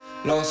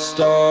Lost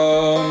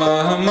all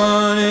my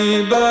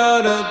money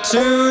but a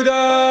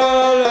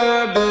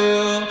 $2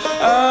 bill.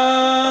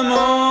 I'm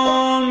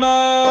on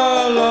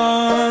my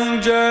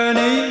long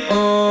journey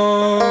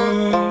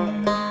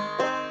home.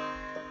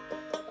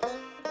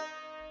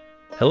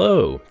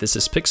 Hello, this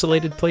is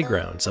Pixelated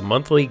Playgrounds, a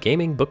monthly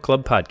gaming book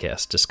club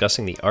podcast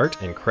discussing the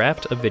art and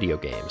craft of video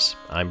games.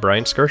 I'm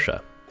Brian Skirsha.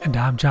 And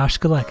I'm Josh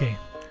Galecki.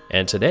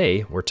 And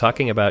today, we're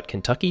talking about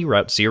Kentucky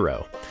Route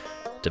Zero.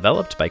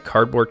 Developed by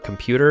Cardboard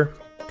Computer,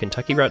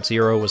 Kentucky Route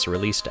Zero was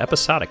released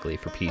episodically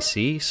for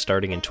PC,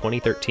 starting in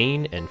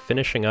 2013 and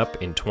finishing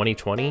up in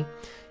 2020.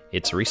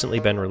 It's recently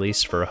been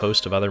released for a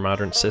host of other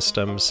modern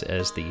systems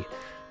as the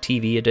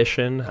TV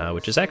edition,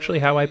 which is actually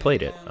how I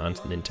played it on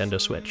Nintendo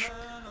Switch.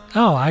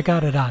 Oh, I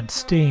got it on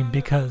Steam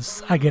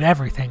because I get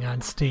everything on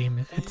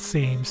Steam, it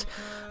seems.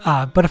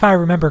 But if I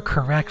remember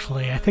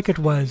correctly, I think it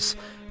was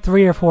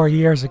 3 or 4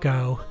 years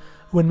ago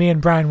when me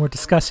and Brian were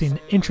discussing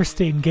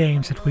interesting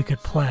games that we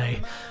could play.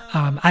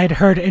 I had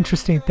heard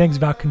interesting things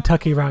about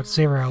Kentucky Route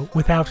Zero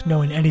without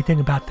knowing anything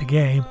about the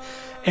game,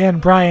 and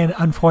Brian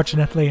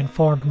unfortunately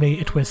informed me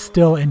it was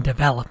still in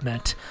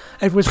development.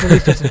 It was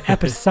released as an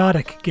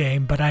episodic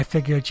game, but I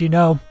figured,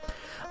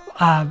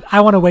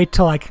 I want to wait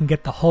till I can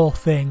get the whole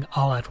thing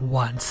all at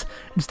once,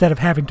 instead of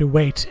having to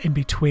wait in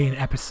between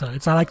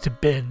episodes. I like to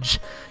binge,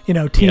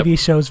 TV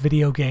shows,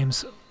 video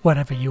games,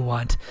 whatever you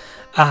want.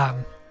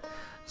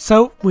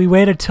 So we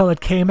waited till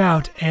it came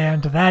out,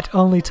 and that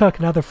only took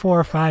another 4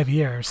 or 5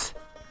 years.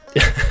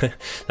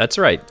 That's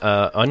right.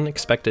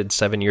 Unexpected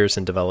 7 years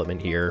in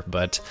development here,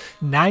 but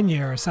 9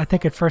 years. I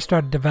think it first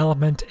started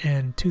development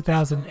in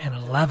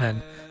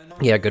 2011.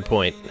 Yeah, good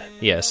point.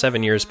 Yeah,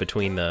 7 years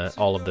between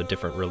all of the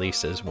different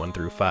releases, 1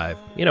 through 5.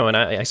 And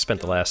I spent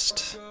the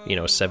last,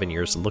 7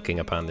 years looking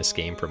upon this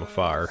game from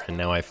afar, and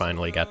now I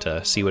finally got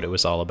to see what it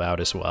was all about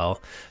as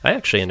well. I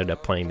actually ended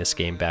up playing this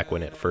game back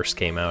when it first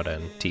came out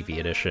on TV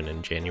Edition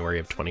in January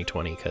of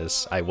 2020,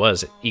 because I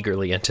was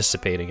eagerly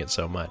anticipating it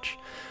so much.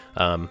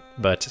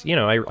 But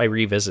I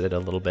revisited a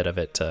little bit of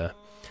it to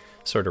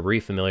sort of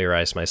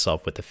refamiliarize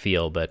myself with the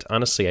feel, but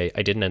honestly,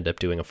 I didn't end up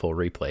doing a full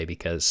replay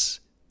because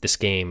this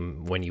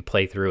game, when you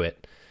play through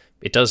it,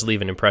 it does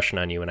leave an impression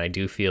on you, and I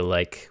do feel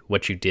like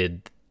what you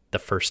did the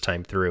first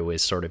time through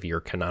is sort of your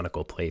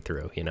canonical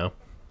playthrough,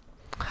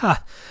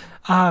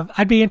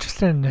 I'd be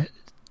interested in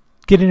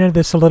getting into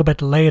this a little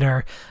bit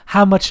later,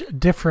 how much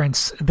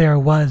difference there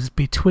was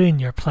between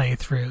your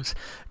playthroughs,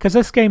 because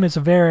this game is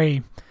a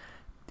very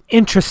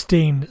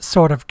interesting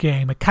sort of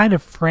game. It kind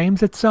of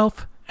frames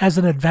itself as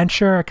an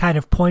adventure, a kind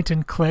of point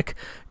and click,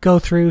 go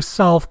through,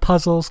 solve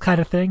puzzles kind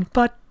of thing,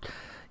 but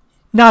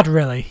not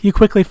really. You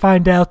quickly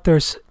find out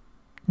there's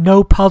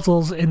no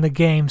puzzles in the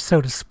game,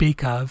 so to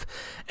speak of,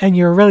 and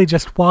you're really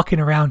just walking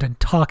around and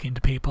talking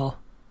to people.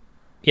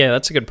 Yeah,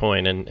 that's a good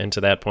point, and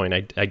to that point,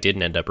 I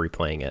didn't end up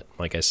replaying it.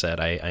 Like I said,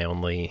 I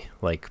only,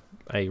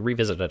 I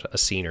revisited a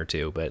scene or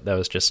two, but that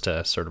was just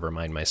to sort of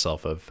remind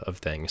myself of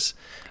things.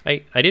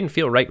 I didn't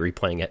feel right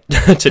replaying it,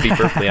 to be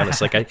perfectly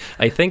honest.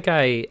 I think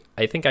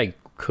I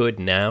could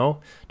now,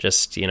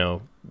 just,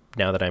 now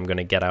that I'm going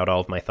to get out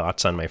all of my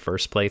thoughts on my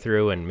first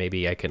playthrough, and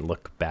maybe I can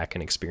look back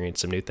and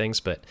experience some new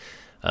things. But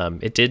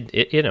it's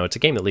a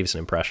game that leaves an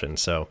impression.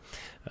 So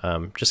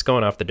just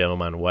going off the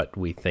dome on what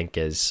we think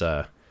is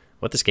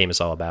what this game is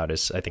all about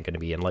is, I think, going to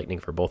be enlightening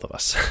for both of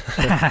us.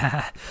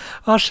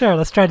 Well, sure.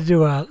 Let's try to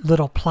do a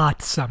little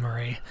plot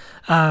summary.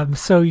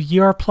 So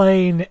you're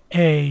playing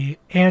a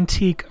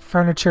antique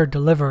furniture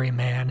delivery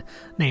man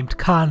named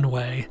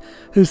Conway,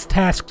 who's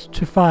tasked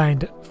to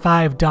find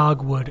 5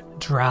 Dogwood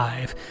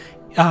Drive.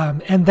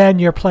 And then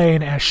you're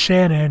playing as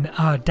Shannon,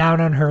 down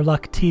on her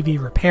luck TV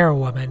repair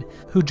woman,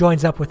 who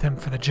joins up with him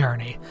for the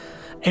journey.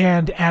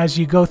 And as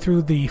you go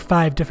through the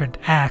 5 different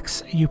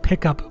acts, you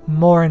pick up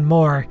more and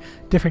more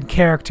different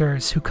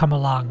characters who come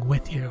along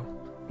with you.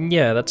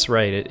 Yeah, that's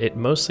right. It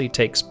mostly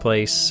takes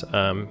place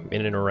in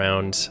and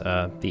around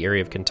the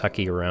area of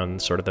Kentucky,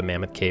 around sort of the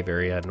Mammoth Cave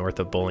area, north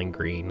of Bowling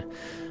Green.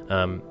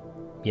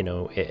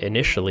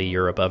 Initially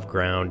you're above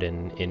ground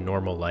in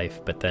normal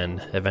life, but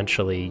then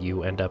eventually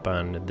you end up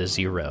on the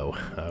Zero,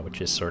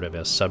 which is sort of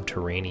a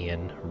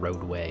subterranean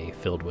roadway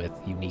filled with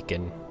unique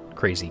and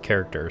crazy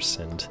characters,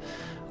 and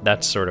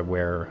that's sort of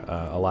where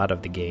a lot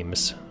of the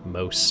game's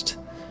most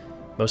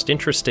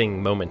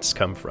interesting moments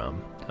come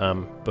from.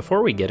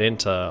 Before we get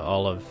into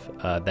all of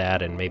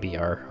that and maybe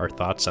our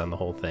thoughts on the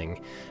whole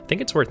thing, I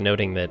think it's worth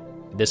noting that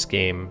this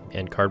game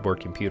and Cardboard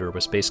Computer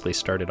was basically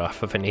started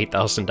off of an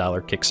 $8,000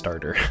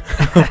 Kickstarter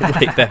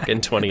way back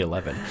in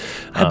 2011.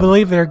 I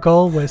believe their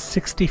goal was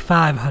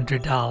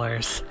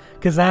 $6,500,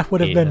 because that would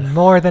have been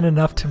more than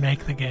enough to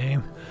make the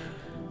game.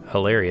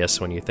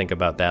 Hilarious when you think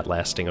about that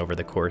lasting over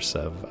the course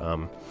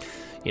of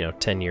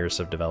 10 years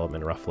of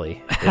development,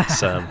 roughly.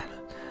 It's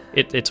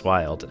it's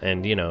wild,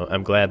 and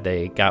I'm glad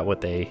they got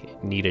what they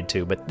needed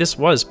to. But this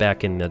was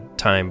back in the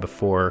time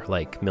before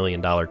 $1 million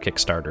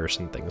Kickstarters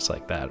and things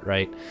like that,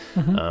 right?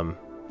 Mm-hmm.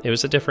 It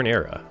was a different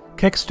era.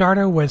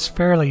 Kickstarter was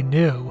fairly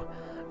new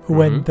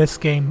when this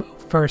game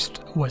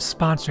first was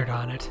sponsored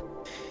on it.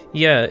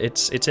 Yeah,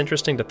 it's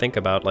interesting to think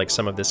about like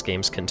some of this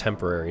game's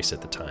contemporaries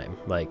at the time.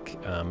 Like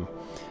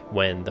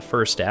when the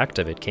first act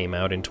of it came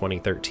out in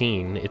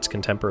 2013, its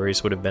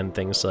contemporaries would have been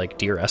things like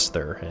Dear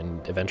Esther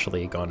and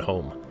eventually Gone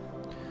Home.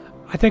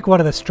 I think one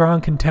of the strong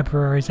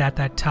contemporaries at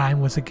that time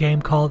was a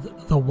game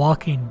called The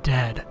Walking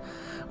Dead,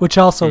 which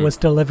also was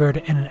delivered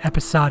in an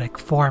episodic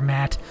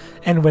format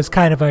and was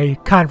kind of a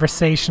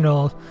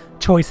conversational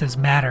Choices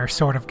Matter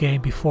sort of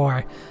game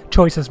before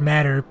Choices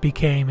Matter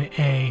became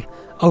a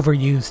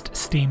overused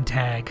Steam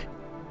tag.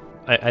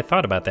 I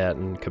thought about that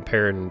and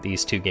comparing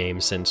these two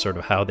games and sort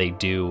of how they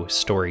do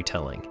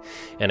storytelling.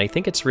 And I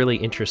think it's really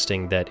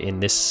interesting that in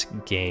this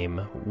game,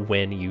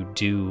 when you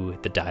do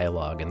the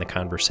dialogue and the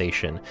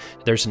conversation,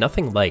 there's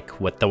nothing like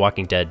what The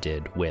Walking Dead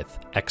did with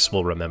X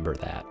will remember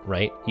that,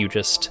 right? You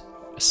just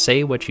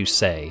say what you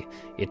say,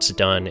 it's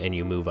done, and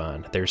you move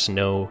on. There's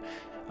no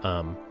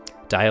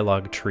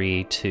dialogue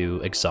tree to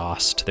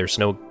exhaust. There's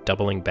no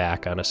doubling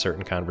back on a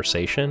certain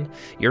conversation.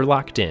 You're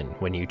locked in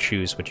when you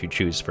choose what you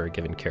choose for a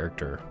given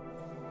character.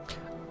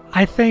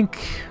 I think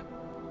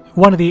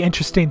one of the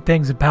interesting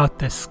things about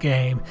this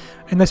game,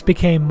 and this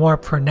became more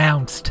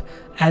pronounced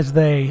as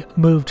they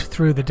moved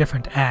through the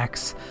different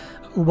acts,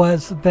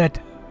 was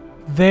that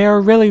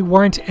there really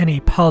weren't any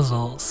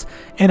puzzles.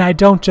 And I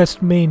don't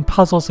just mean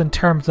puzzles in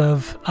terms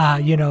of,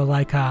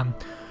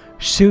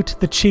 shoot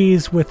the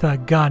cheese with a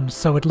gun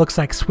so it looks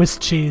like Swiss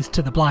cheese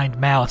to the blind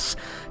mouse,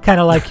 kind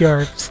of like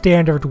your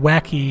standard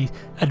wacky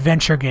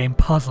adventure game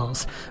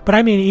puzzles. But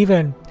I mean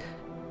even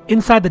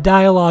inside the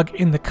dialogue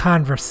in the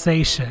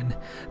conversation,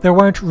 there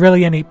weren't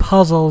really any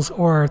puzzles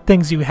or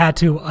things you had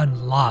to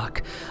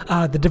unlock.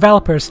 The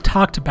developers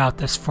talked about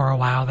this for a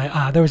while.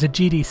 There was a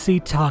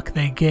GDC talk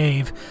they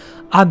gave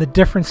on the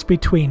difference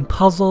between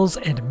puzzles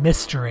and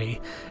mystery,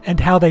 and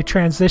how they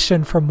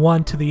transitioned from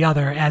one to the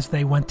other as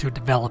they went through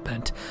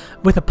development.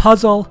 With a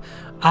puzzle,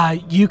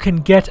 you can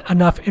get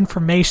enough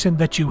information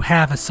that you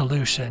have a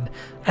solution,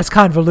 as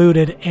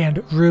convoluted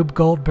and Rube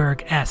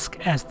Goldberg-esque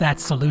as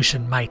that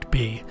solution might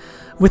be.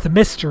 With a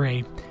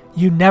mystery,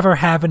 you never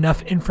have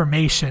enough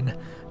information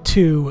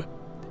to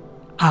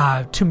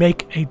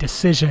make a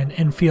decision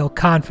and feel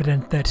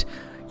confident that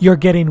you're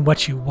getting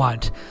what you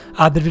want.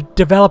 The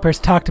developers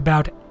talked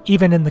about,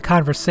 even in the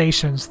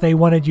conversations, they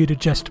wanted you to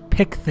just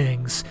pick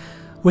things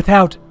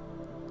without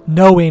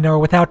knowing or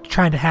without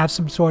trying to have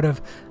some sort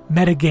of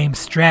metagame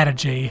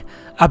strategy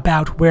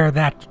about where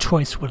that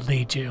choice would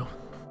lead you.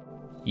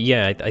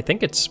 Yeah, I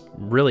think it's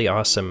really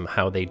awesome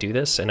how they do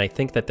this, and I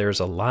think that there's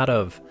a lot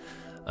of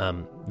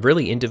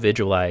really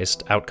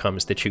individualized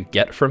outcomes that you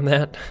get from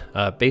that.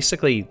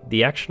 Basically,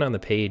 the action on the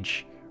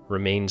page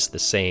remains the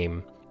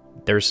same.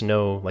 There's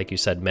no, like you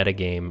said,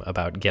 metagame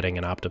about getting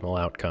an optimal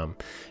outcome.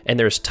 And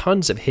there's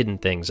tons of hidden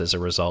things as a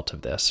result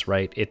of this,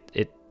 right?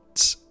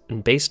 It's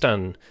based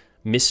on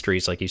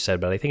mysteries, like you said,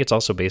 but I think it's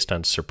also based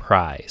on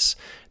surprise.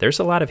 There's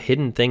a lot of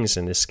hidden things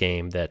in this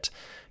game that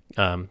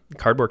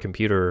Cardboard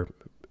Computer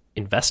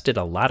invested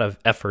a lot of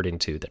effort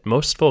into that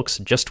most folks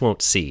just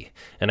won't see.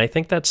 And I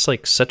think that's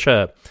like such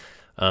a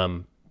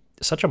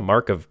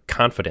mark of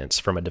confidence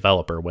from a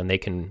developer when they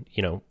can,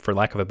 for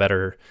lack of a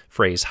better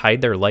phrase,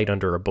 hide their light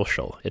under a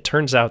bushel. It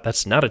turns out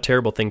that's not a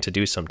terrible thing to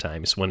do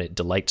sometimes when it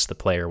delights the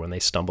player when they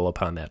stumble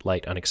upon that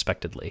light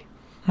unexpectedly.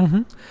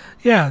 Mm-hmm.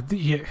 Yeah,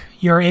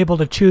 you're able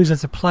to choose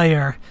as a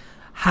player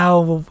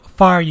how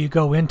far you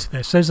go into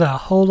this. There's a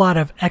whole lot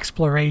of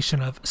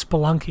exploration of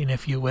spelunking,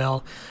 if you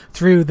will,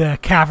 through the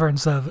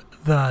caverns of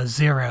the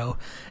Zero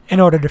in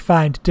order to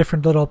find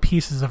different little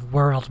pieces of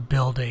world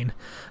building.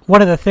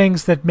 One of the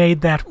things that made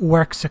that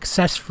work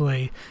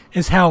successfully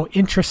is how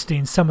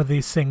interesting some of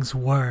these things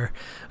were.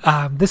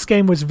 This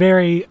game was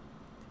very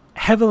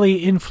heavily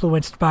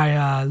influenced by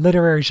a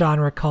literary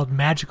genre called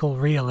magical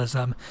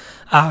realism,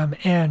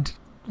 and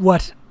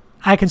what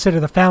I consider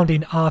the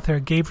founding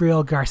author,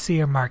 Gabriel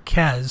Garcia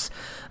Marquez,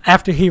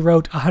 after he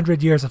wrote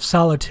 100 Years of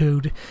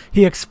Solitude,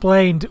 he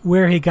explained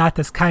where he got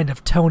this kind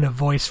of tone of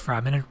voice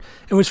from, and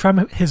it was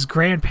from his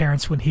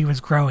grandparents when he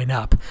was growing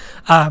up.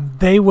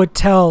 They would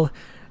tell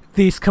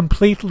these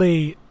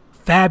completely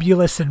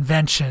fabulous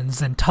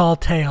inventions and tall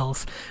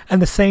tales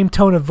and the same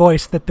tone of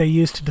voice that they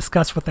used to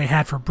discuss what they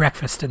had for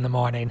breakfast in the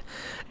morning.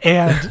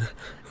 And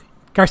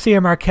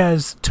Garcia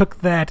Marquez took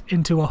that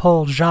into a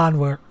whole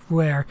genre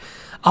where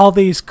all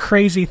these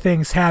crazy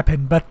things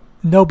happen, but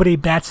nobody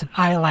bats an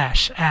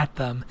eyelash at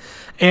them.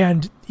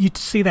 And you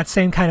see that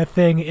same kind of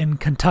thing in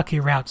Kentucky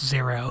Route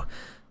Zero.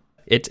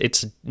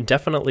 It's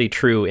definitely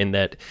true in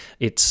that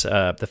it's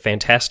the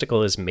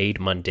fantastical is made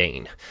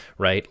mundane,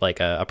 right? Like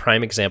a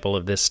prime example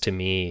of this to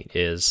me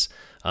is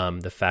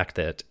the fact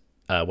that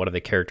one of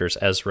the characters,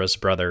 Ezra's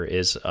brother,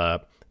 is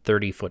a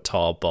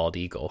 30-foot-tall bald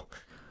eagle.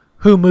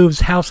 Who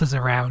moves houses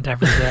around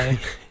every day.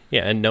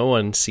 Yeah, and no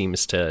one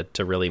seems to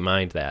really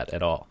mind that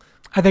at all.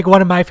 I think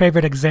one of my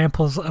favorite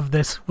examples of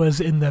this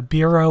was in the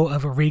Bureau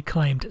of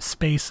Reclaimed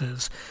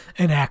Spaces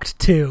in Act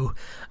 2.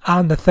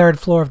 On the third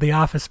floor of the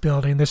office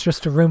building, there's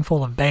just a room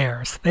full of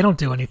bears. They don't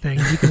do anything.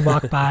 You can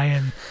walk by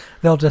and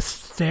they'll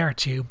just stare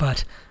at you,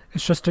 but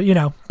it's just,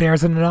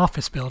 bears in an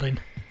office building.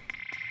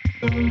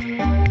 And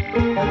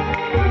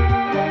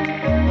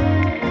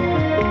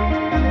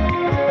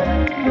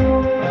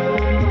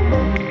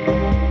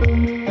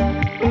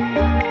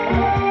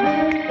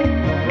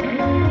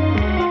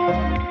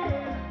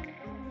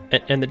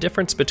the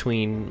difference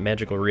between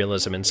magical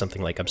realism and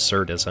something like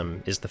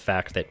absurdism is the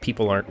fact that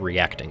people aren't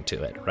reacting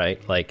to it,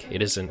 right? Like,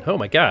 it isn't, oh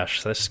my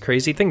gosh, this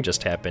crazy thing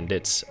just happened.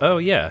 It's, oh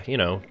yeah,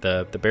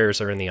 the Bears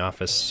are in the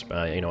office,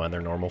 on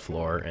their normal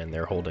floor, and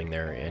they're holding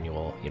their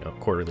annual,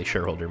 quarterly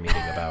shareholder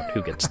meeting about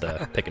who gets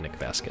the picnic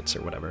baskets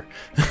or whatever.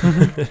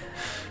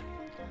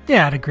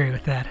 Yeah, I'd agree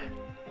with that.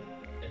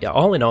 Yeah,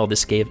 all in all,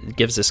 this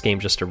gives this game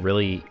just a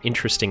really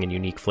interesting and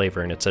unique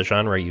flavor, and it's a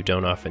genre you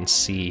don't often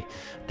see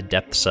the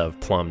depths of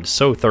plumbed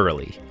so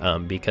thoroughly,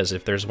 because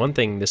if there's one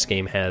thing this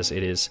game has,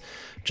 it is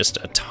just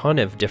a ton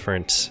of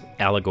different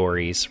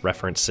allegories,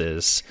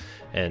 references,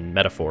 and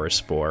metaphors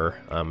for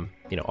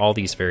all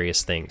these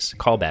various things,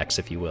 callbacks,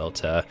 if you will,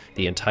 to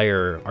the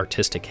entire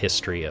artistic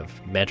history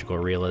of magical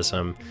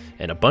realism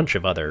and a bunch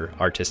of other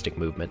artistic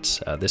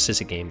movements. This is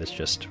a game that's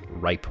just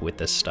ripe with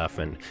this stuff,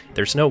 and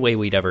there's no way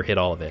we'd ever hit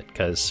all of it,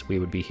 because we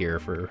would be here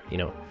for,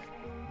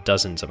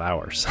 dozens of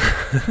hours.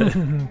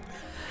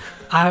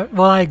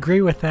 I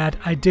agree with that.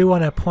 I do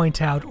want to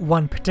point out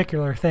one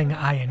particular thing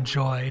I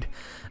enjoyed.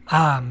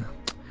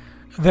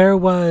 There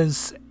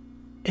was,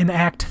 in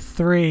Act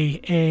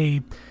 3,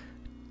 a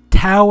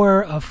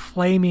tower of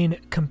flaming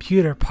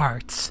computer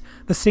parts.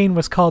 The scene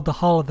was called the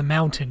Hall of the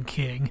Mountain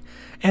King,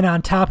 and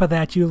on top of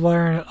that you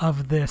learn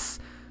of this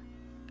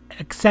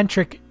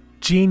eccentric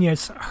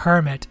genius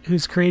hermit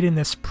who's creating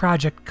this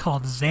project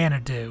called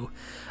Xanadu.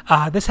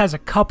 This has a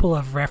couple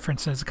of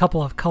references, a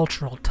couple of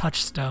cultural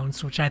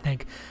touchstones, which I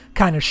think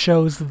kind of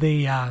shows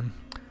the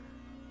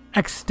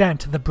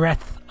extent, the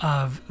breadth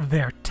of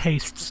their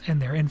tastes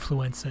and their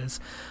influences.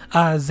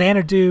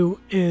 Xanadu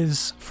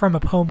is from a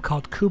poem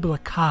called Kubla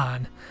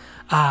Khan,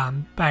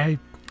 by,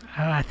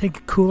 I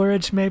think,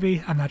 Coleridge,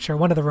 maybe? I'm not sure.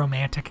 One of the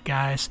Romantic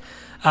guys.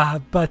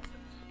 But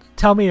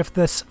tell me if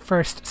this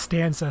first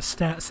stanza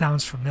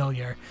sounds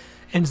familiar.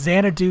 In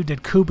Xanadu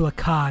did Kubla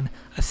Khan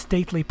a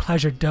stately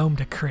pleasure-dome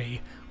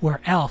decree,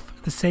 where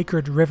Elf, the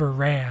sacred river,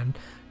 ran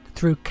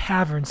through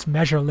caverns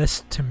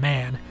measureless to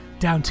man,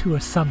 down to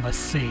a sunless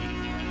sea.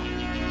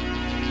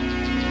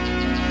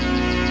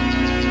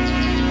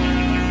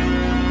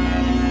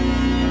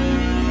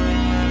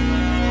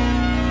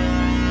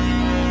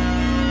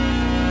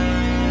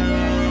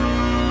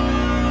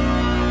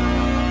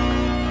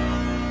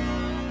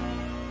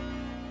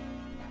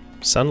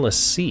 Sunless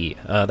Sea.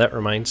 That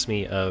reminds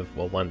me of,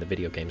 well, one, the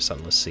video game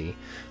Sunless Sea,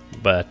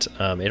 but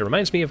it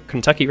reminds me of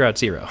Kentucky Route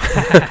Zero.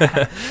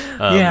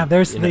 Yeah,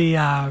 there's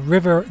the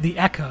river, the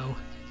Echo,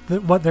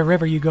 the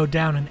river you go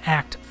down in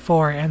Act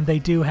 4, and they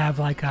do have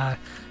like a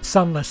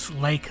sunless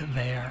lake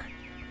there.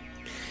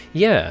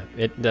 Yeah,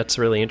 that's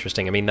really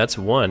interesting. I mean, that's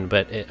one,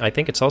 but I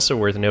think it's also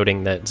worth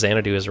noting that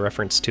Xanadu is a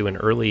reference to an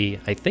early,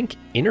 I think,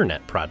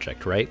 internet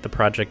project, right? The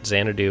Project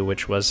Xanadu,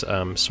 which was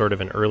sort of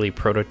an early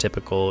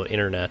prototypical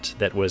internet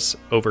that was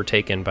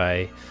overtaken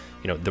by,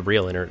 the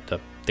real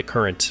internet, the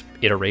current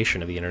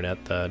iteration of the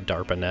internet, the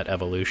DARPANET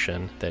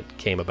evolution that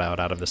came about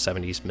out of the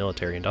 70s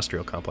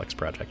military-industrial complex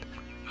project.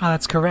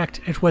 That's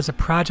correct. It was a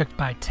project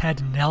by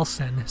Ted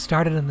Nelson,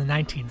 started in the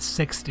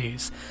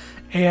 1960s.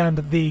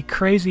 And the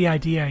crazy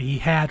idea he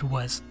had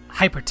was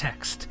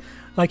hypertext.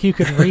 Like you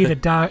could read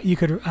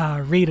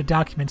read a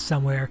document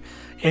somewhere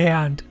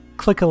and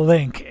click a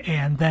link,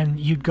 and then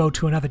you'd go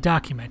to another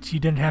document. You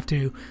didn't have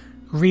to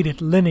read it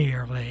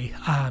linearly.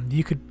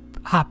 You could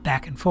hop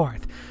back and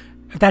forth.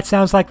 If that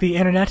sounds like the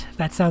internet, if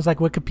that sounds like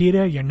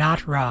Wikipedia, you're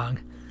not wrong.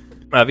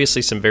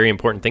 Obviously some very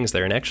important things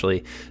there, and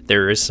actually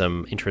there is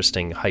some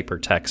interesting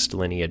hypertext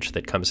lineage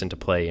that comes into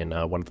play in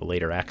one of the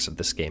later acts of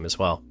this game as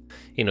well.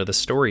 The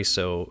story's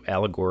so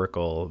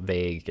allegorical,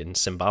 vague, and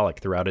symbolic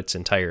throughout its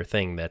entire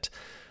thing that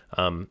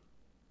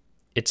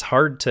it's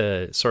hard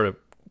to sort of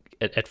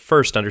at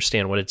first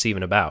understand what it's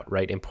even about,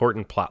 right?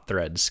 Important plot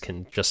threads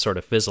can just sort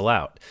of fizzle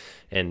out,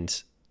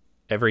 and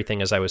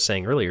everything, as I was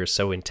saying earlier, is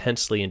so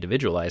intensely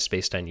individualized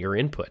based on your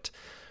input.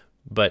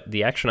 But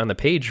the action on the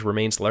page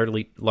remains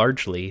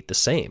largely the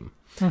same.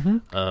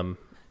 Mm-hmm.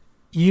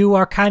 You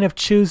are kind of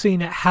choosing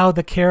how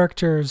the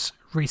characters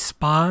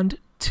respond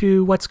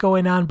to what's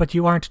going on, but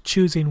you aren't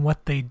choosing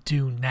what they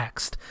do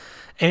next.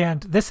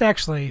 And this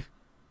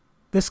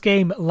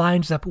game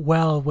lines up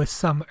well with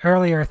some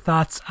earlier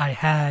thoughts I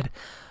had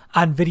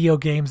on video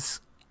games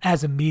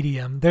as a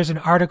medium. There's an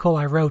article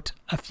I wrote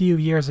a few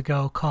years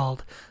ago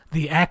called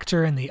The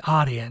Actor and the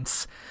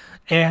Audience.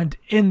 And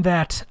in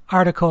that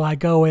article, I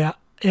go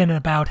in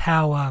about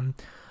how an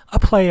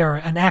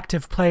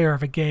active player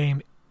of a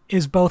game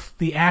is both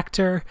the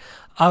actor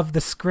of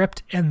the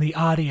script and the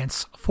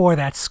audience for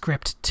that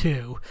script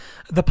too.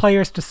 The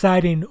player's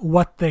deciding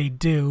what they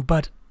do,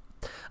 but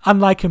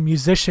unlike a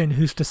musician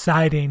who's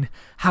deciding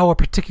how a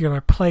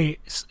particular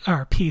place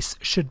or piece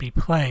should be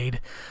played,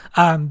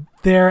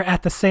 they're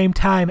at the same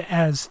time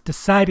as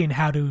deciding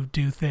how to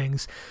do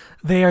things,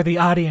 they are the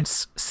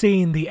audience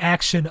seeing the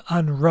action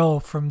unroll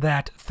from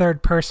that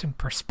third-person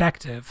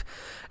perspective.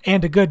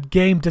 And a good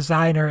game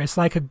designer is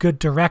like a good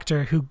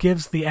director who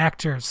gives the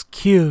actors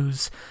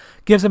cues,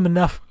 gives them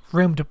enough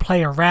room to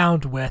play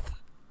around with,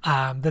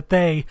 that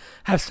they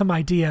have some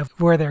idea of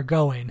where they're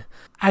going.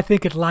 I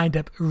think it lined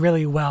up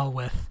really well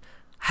with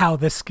how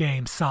this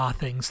game saw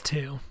things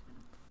too.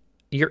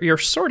 You're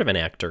sort of an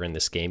actor in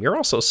this game. You're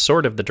also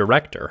sort of the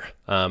director.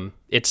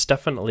 It's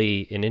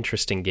definitely an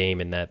interesting game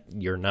in that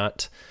you're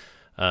not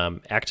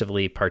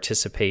actively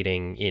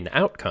participating in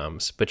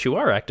outcomes, but you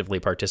are actively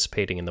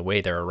participating in the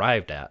way they're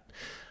arrived at.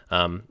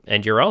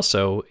 And you're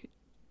also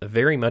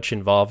very much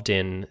involved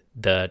in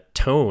the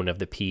tone of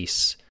the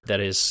piece that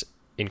is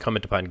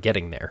incumbent upon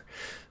getting there.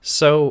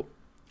 So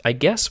I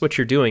guess what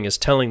you're doing is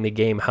telling the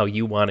game how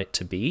you want it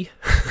to be,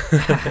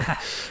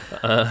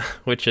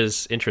 which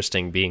is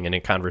interesting, being in a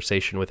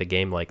conversation with a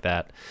game like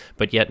that,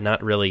 but yet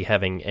not really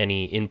having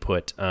any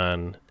input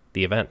on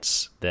the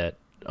events that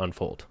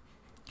unfold.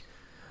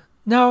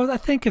 No, I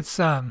think it's,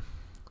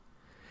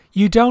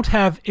 you don't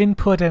have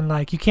input and,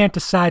 like, you can't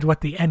decide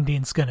what the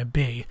ending's going to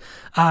be.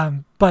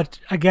 But,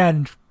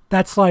 again,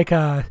 that's like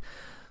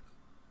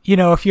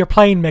if you're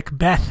playing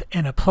Macbeth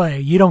in a play,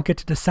 you don't get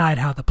to decide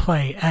how the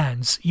play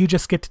ends. You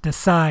just get to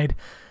decide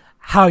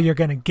how you're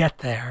going to get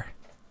there.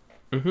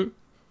 Mm-hmm.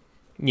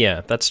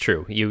 Yeah, that's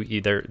true.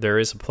 There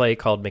is a play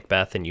called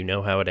Macbeth, and you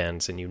know how it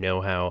ends, and you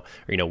know how,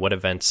 or what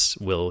events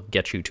will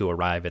get you to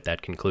arrive at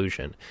that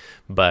conclusion.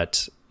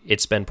 But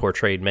it's been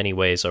portrayed many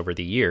ways over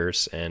the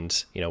years,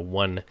 and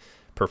one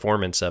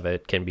performance of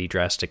it can be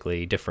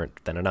drastically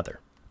different than another.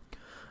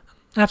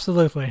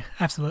 Absolutely.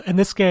 And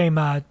this game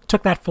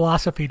took that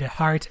philosophy to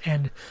heart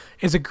and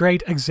is a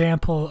great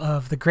example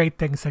of the great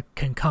things that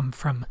can come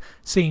from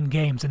seeing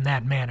games in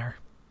that manner.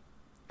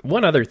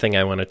 One other thing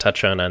I want to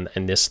touch on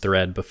in this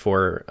thread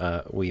before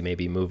we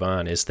maybe move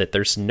on is that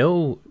there's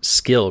no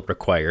skill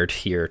required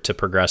here to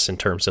progress in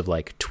terms of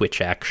like twitch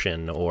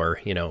action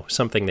or,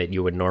 something that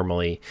you would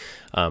normally,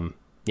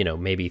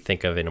 maybe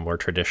think of in a more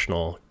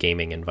traditional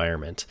gaming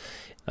environment.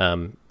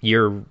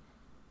 You're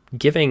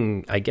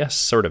giving, I guess,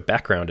 sort of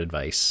background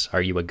advice.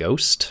 Are you a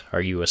ghost?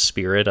 Are you a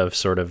spirit of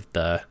sort of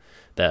the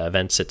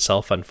events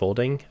itself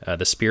unfolding?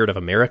 The spirit of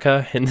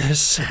America in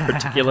this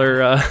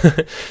particular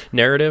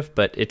narrative?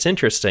 But it's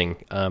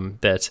interesting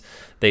that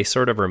they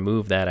sort of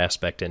removed that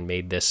aspect and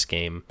made this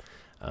game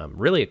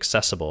really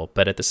accessible,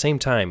 but at the same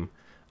time,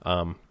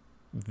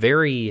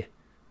 very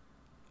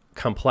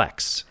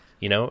complex.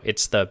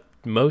 It's the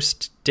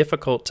most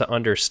difficult to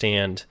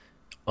understand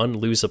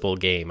unlosable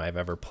game I've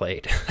ever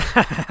played.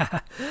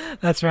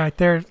 That's right.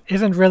 There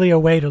isn't really a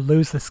way to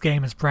lose this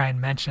game, as Brian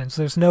mentions.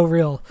 There's no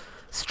real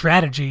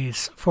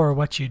strategies for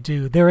what you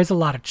do. There is a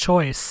lot of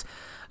choice,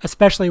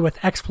 especially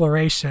with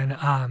exploration.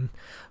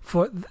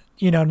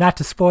 Not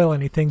to spoil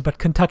anything, but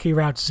Kentucky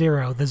Route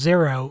Zero, the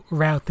zero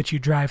route that you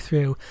drive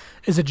through,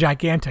 is a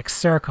gigantic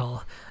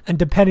circle. And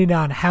depending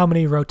on how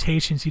many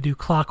rotations you do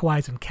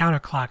clockwise and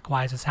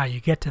counterclockwise is how you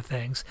get to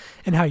things,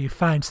 and how you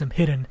find some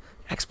hidden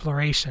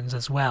explorations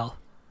as well.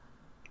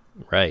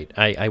 Right.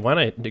 I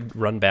want to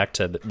run back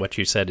to what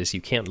you said is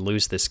you can't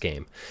lose this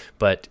game,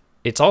 but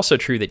it's also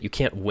true that you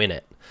can't win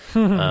it.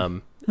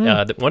 One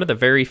of the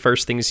very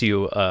first things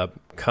you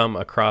come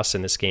across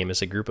in this game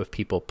is a group of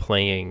people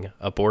playing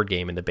a board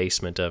game in the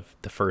basement of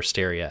the first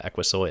area,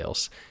 Equus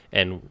Oils.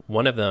 And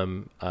one of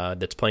them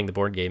that's playing the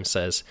board game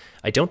says,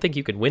 "I don't think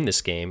you can win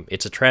this game.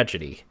 It's a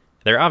tragedy."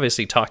 They're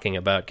obviously talking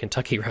about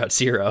Kentucky Route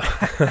Zero.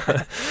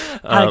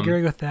 I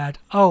agree with that.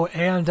 Oh,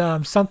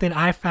 and something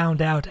I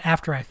found out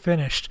after I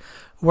finished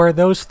were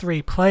those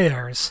three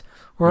players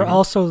were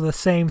also the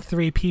same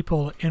three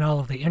people in all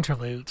of the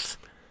interludes.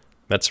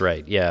 That's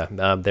right, yeah.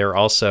 They're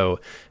also,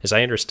 as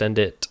I understand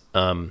it,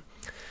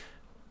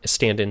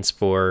 stand-ins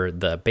for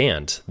the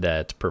band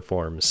that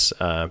performs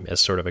as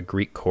sort of a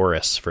Greek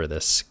chorus for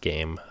this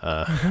game.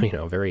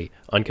 Very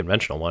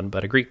unconventional one,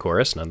 but a Greek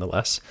chorus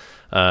nonetheless.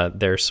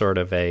 They're sort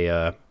of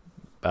a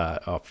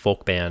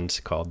folk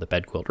band called the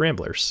Bedquilt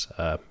Ramblers,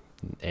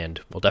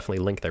 and we'll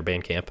definitely link their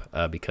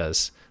Bandcamp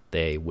because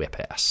they whip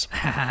ass.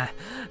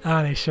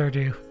 Oh, they sure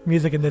do.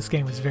 Music in this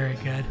game is very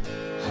good.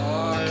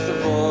 Hark the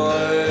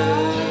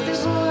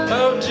voice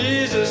of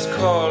Jesus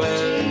calling,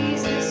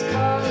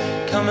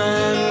 come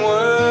and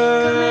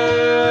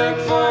work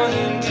for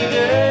him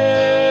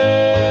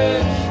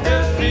today,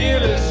 the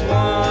fearless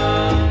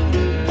one,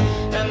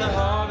 and the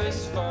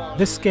harvest fall.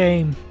 This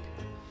game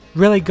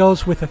really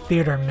goes with a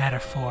theater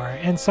metaphor.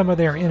 In some of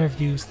their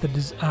interviews, the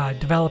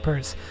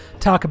developers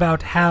talk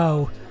about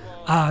how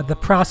the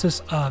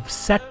process of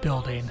set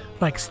building,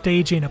 like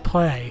staging a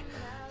play,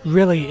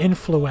 really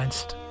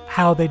influenced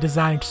how they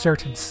designed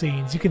certain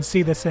scenes. You can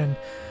see this in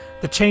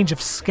the change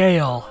of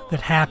scale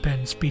that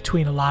happens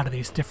between a lot of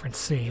these different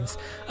scenes.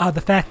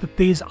 The fact that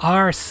these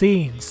are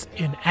scenes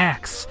in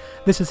acts.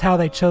 This is how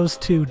they chose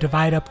to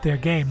divide up their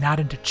game, not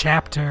into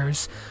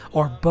chapters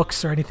or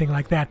books or anything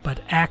like that,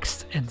 but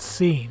acts and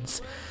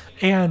scenes.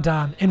 And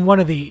in one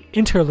of the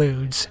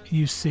interludes,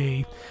 you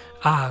see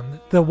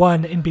the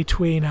one in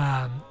between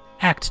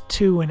Act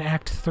 2 and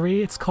Act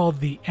 3, it's called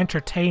The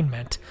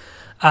Entertainment.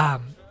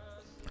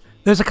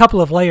 There's a couple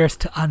of layers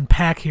to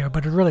unpack here,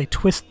 but it really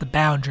twists the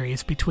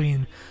boundaries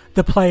between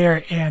the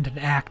player and an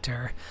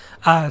actor.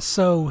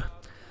 So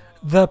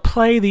the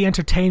play, The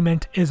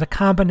Entertainment, is a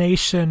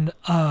combination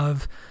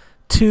of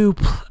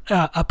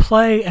a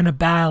play and a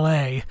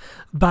ballet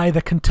by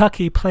the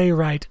Kentucky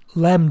playwright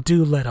Lem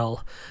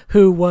Doolittle,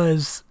 who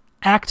was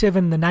active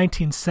in the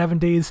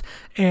 1970s,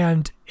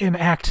 and in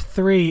Act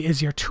 3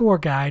 is your tour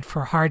guide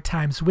for Hard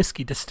Times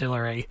Whiskey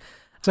Distillery.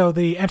 So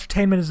The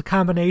Entertainment is a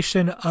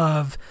combination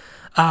of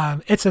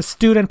it's a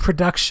student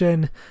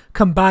production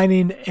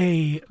combining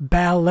a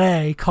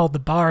ballet called The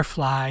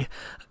Barfly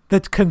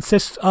that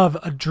consists of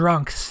a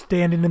drunk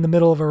standing in the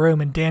middle of a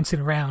room and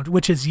dancing around,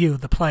 which is you,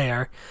 the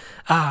player,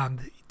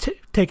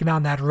 taking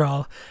on that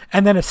role,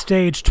 and then a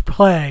staged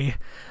play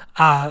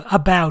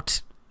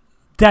about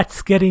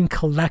debts getting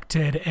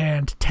collected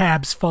and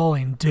tabs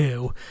falling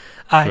due.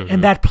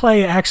 And that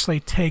play actually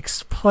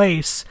takes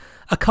place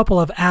a couple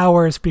of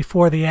hours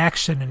before the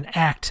action in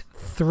Act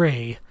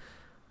 3.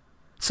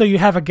 So you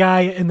have a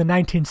guy in the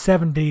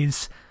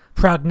 1970s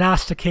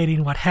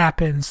prognosticating what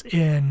happens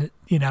in,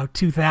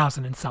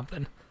 2000 and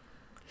something.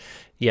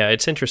 Yeah,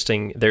 it's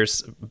interesting.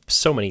 There's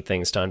so many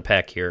things to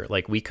unpack here.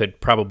 Like, we could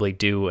probably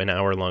do an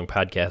hour-long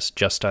podcast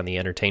just on The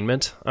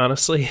Entertainment,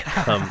 honestly.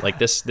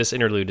 This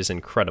interlude is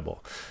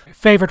incredible.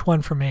 Favorite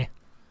one for me.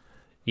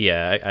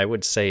 Yeah, I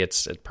would say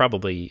it's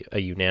probably a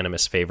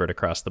unanimous favorite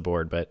across the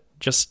board, but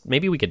just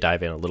maybe we could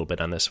dive in a little bit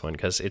on this one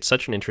because it's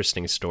such an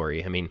interesting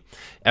story. I mean,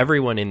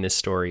 everyone in this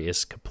story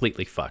is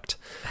completely fucked.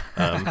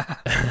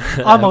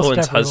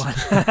 Almost everyone.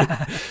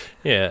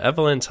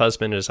 Evelyn's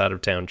husband is out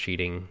of town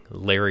cheating.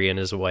 Larry and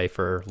his wife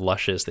are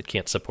lushes that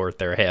can't support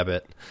their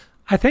habit.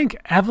 I think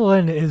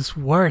Evelyn is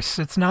worse.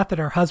 It's not that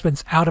her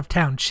husband's out of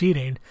town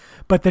cheating,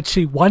 but that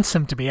she wants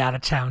him to be out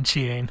of town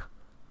cheating.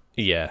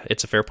 Yeah,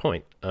 it's a fair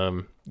point.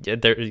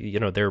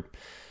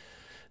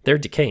 They're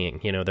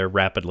decaying. They're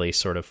rapidly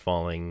sort of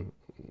falling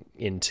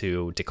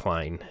into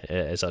decline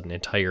as an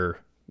entire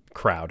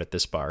crowd at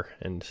this bar.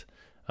 And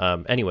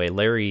anyway,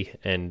 Larry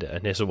and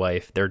his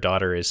wife, their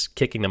daughter is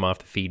kicking them off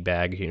the feed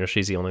bag.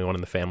 She's the only one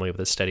in the family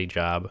with a steady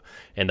job.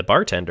 And the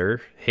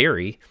bartender,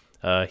 Harry,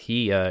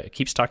 he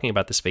keeps talking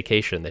about this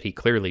vacation that he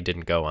clearly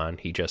didn't go on.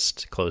 He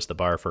just closed the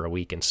bar for a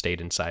week and stayed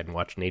inside and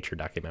watched nature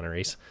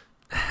documentaries.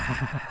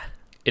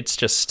 It's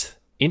just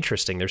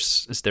interesting.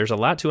 There's a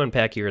lot to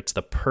unpack here. It's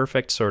the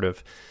perfect sort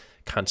of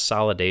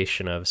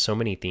consolidation of so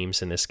many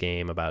themes in this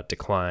game about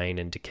decline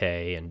and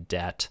decay and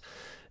debt.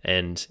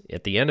 And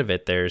at the end of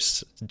it,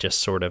 there's just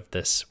sort of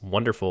this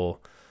wonderful,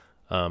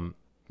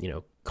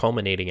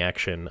 culminating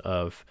action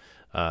of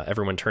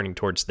everyone turning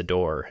towards the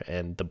door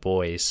and the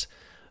boys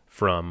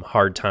from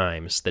Hard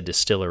Times, the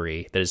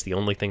distillery, that is the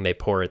only thing they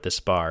pour at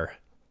this bar,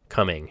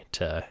 coming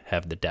to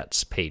have the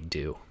debts paid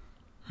due.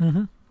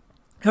 Mm-hmm.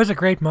 It was a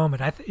great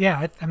moment. I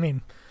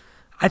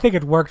think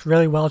it worked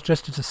really well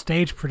just as a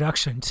stage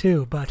production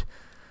too, but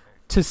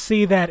to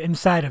see that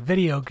inside a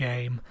video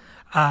game,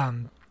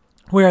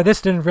 where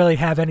this didn't really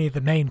have any of the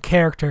main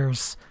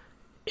characters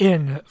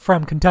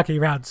from Kentucky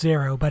Route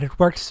Zero, but it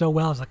worked so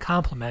well as a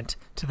complement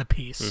to the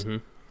piece. Mm-hmm.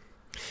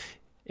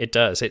 It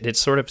does. It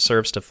sort of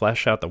serves to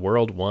flesh out the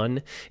world,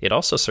 one. It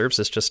also serves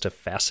as just a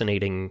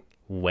fascinating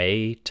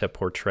way to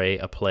portray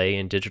a play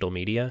in digital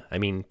media. I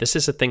mean, this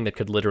is a thing that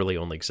could literally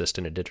only exist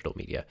in a digital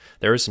media.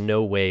 There is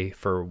no way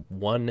for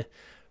one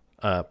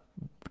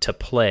to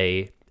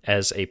play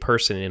as a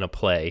person in a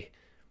play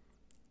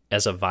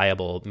as a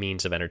viable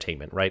means of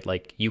entertainment, right?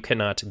 Like, you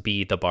cannot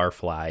be the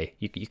barfly.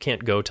 You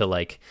can't go to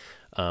like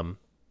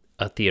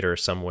a theater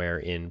somewhere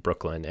in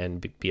Brooklyn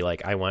and be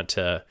like, I want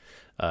to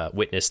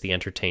witness The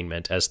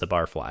Entertainment as the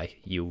barfly.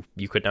 You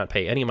could not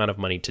pay any amount of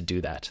money to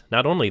do that.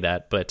 Not only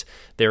that, but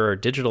there are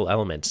digital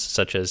elements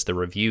such as the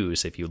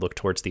reviews, if you look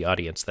towards the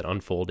audience, that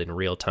unfold in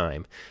real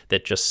time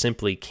that just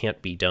simply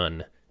can't be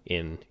done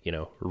in,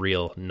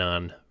 real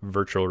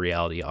non-virtual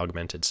reality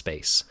augmented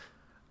space.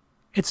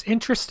 It's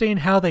interesting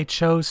how they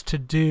chose to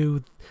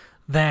do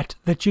that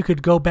you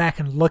could go back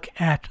and look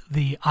at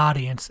the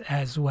audience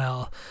as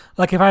well.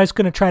 Like, if I was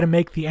going to try to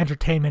make The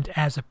Entertainment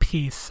as a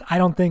piece, I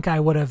don't think I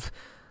would have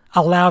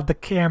allowed the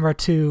camera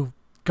to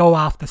go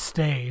off the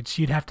stage.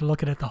 You'd have to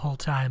look at it the whole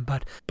time,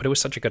 but it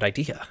was such a good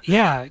idea.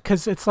 Yeah,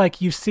 because it's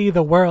like you see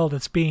the world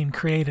it's being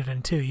created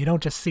into. You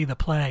don't just see the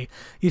play.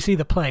 You see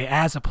the play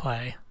as a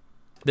play.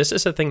 This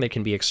is a thing that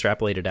can be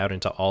extrapolated out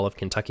into all of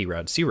Kentucky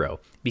Route Zero,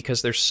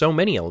 because there's so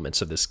many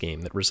elements of this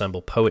game that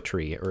resemble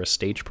poetry or a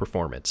stage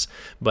performance.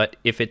 But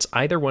if it's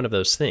either one of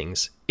those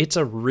things, it's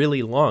a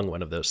really long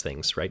one of those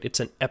things, right?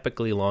 It's an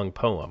epically long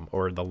poem,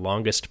 or the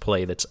longest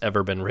play that's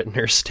ever been written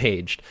or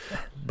staged.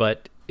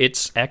 But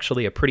it's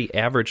actually a pretty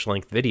average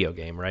length video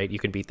game, right? You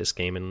can beat this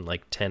game in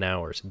like 10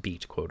 hours,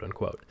 beat, quote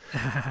unquote.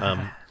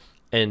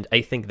 And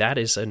I think that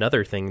is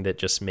another thing that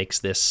just makes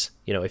this,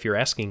 if you're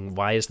asking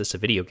why is this a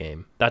video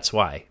game, that's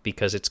why,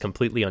 because it's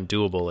completely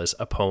undoable as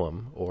a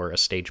poem or a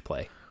stage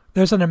play.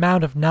 There's an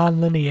amount of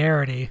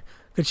non-linearity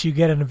that you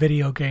get in a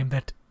video game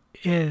that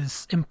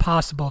is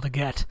impossible to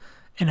get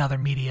in other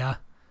media.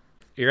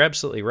 You're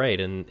absolutely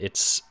right, and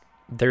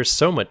there's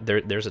so much,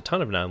 there's a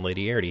ton of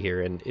non-linearity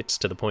here, and it's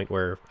to the point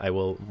where I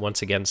will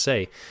once again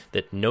say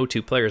that no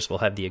two players will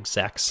have the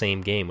exact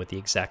same game with the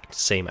exact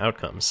same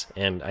outcomes,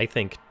 and I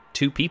think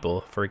two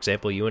people, for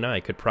example, you and I,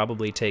 could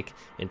probably take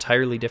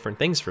entirely different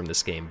things from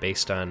this game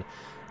based on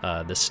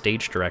the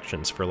stage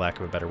directions, for lack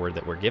of a better word,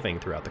 that we're giving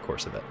throughout the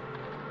course of it.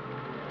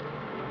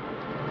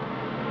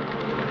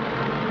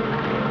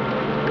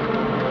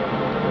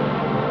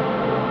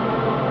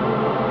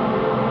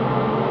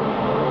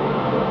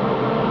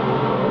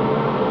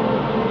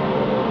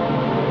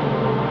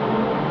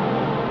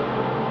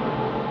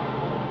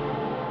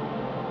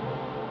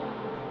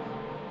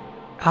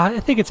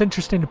 I think it's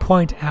interesting to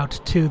point out,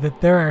 too,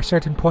 that there are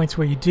certain points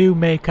where you do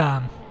make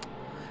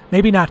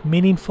maybe not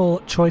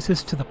meaningful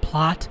choices to the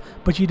plot,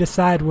 but you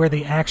decide where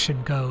the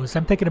action goes.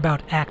 I'm thinking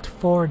about Act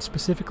 4 and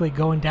specifically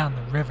going down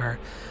the river.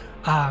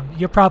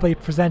 You're probably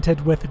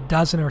presented with a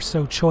dozen or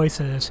so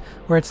choices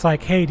where it's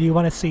like, hey, do you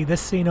want to see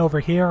this scene over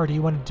here, or do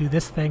you want to do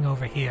this thing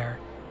over here?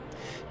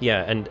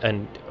 Yeah,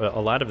 and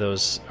a lot of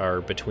those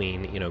are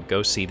between,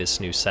 go see this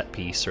new set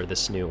piece or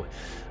this new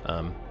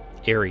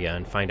area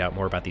and find out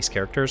more about these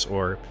characters,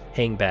 or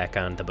hang back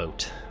on the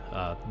boat,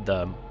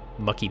 the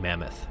Mucky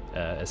Mammoth,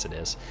 as it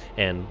is,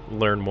 and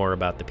learn more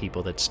about the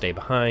people that stay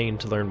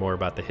behind, learn more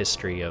about the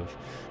history of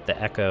the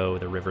Echo,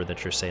 the river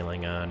that you're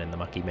sailing on, and the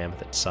Mucky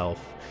Mammoth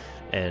itself.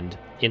 And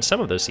in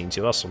some of those scenes,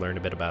 you also learn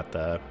a bit about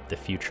the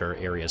future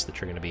areas that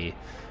you're going to be,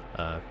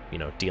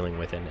 dealing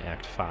with in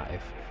Act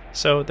 5.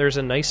 So there's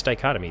a nice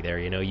dichotomy there.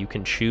 You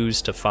can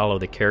choose to follow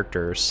the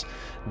characters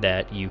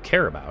that you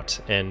care about.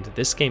 And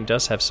this game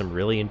does have some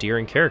really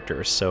endearing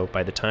characters. So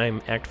by the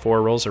time Act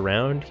 4 rolls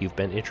around, you've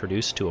been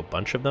introduced to a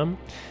bunch of them,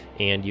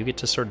 and you get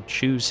to sort of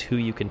choose who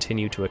you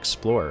continue to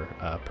explore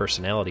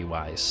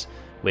personality-wise,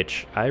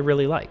 which I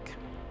really like.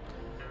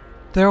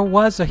 There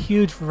was a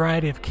huge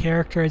variety of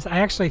characters. I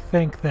actually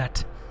think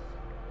that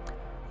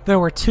there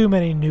were too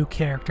many new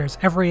characters.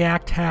 Every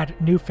act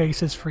had new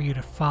faces for you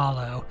to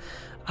follow.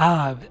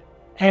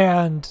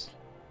 And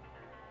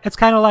it's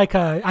kind of like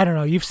I don't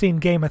know, you've seen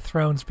Game of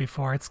Thrones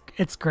before.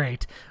 It's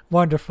great,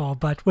 wonderful.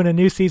 But when a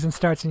new season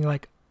starts and you're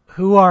like,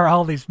 who are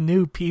all these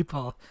new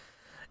people?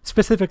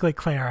 Specifically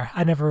Clara.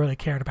 I never really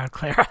cared about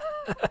Clara.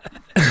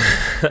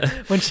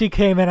 When she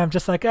came in, I'm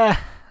just like,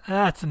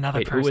 that's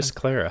another person. Who was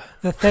Clara?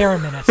 The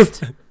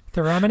Thereminist.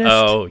 Thereminist?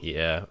 Oh,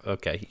 yeah.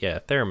 Okay. Yeah,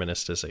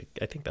 Thereminist is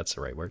I think that's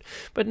the right word.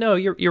 But no,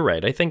 you're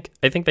right. I think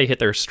they hit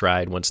their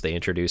stride once they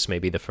introduce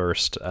maybe the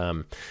first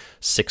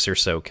 6 or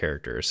so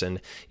characters. And,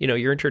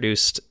 you're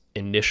introduced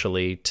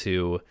initially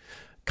to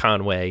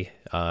Conway,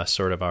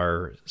 sort of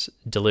our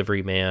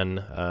delivery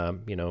man,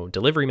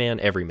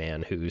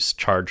 everyman who's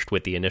charged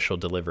with the initial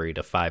delivery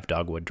to 5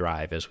 Dogwood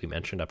Drive, as we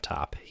mentioned up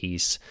top.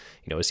 He's,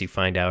 as you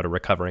find out, a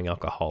recovering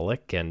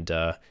alcoholic, and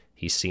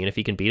he's seeing if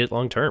he can beat it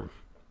long term.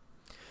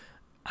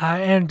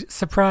 And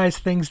surprise,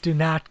 things do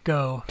not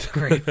go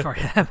great for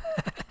him.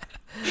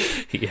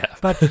 Yeah.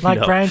 But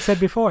like Brian said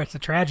before, it's a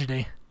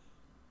tragedy.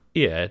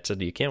 Yeah,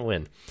 you can't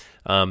win.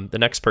 The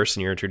next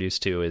person you're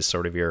introduced to is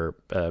sort of your,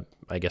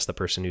 I guess, the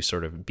person who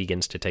sort of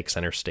begins to take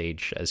center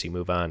stage as you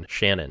move on.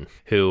 Shannon,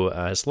 who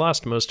has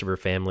lost most of her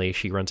family.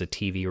 She runs a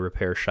TV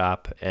repair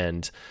shop,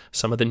 and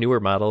some of the newer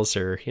models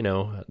are,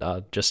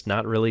 just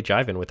not really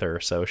jiving with her.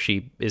 So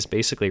she is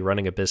basically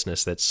running a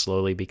business that's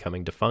slowly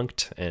becoming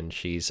defunct, and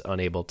she's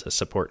unable to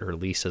support her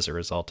lease as a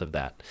result of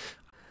that.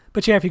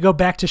 But yeah, if you go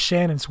back to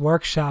Shannon's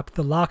workshop,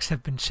 the locks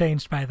have been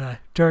changed by the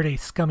dirty,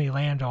 scummy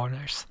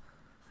landowners.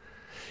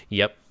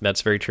 Yep,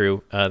 that's very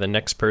true. The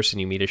next person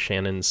you meet is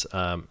Shannon's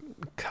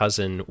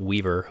cousin,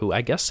 Weaver, who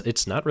I guess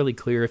it's not really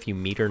clear if you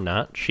meet or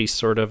not. She's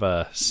sort of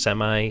a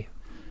semi-deceased?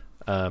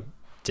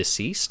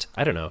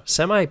 I don't know.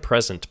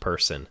 Semi-present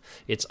person.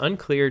 It's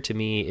unclear to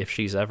me if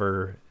she's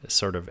ever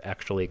sort of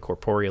actually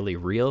corporeally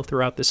real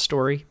throughout this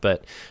story,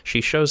 but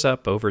she shows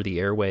up over the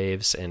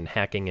airwaves and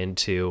hacking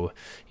into,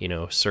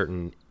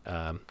 certain,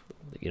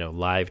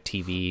 live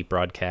TV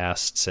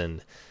broadcasts,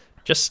 and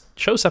just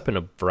shows up in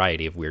a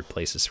variety of weird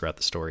places throughout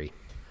the story.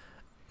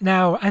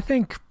 Now, I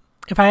think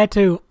if I had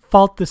to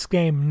fault this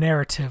game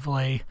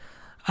narratively,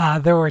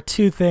 there were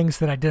 2 things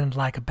that I didn't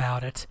like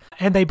about it,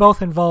 and they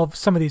both involve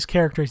some of these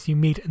characters you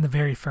meet in the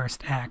very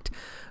first act.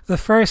 The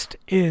first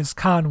is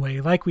Conway.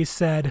 Like we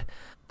said,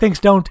 things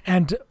don't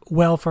end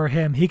well for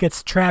him. He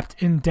gets trapped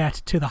in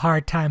debt to the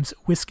Hard Times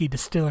Whiskey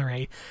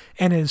Distillery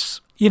and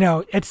is,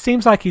 it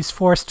seems like he's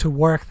forced to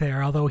work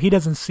there, although he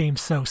doesn't seem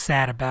so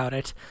sad about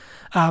it.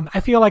 I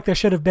feel like there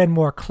should have been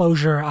more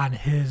closure on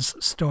his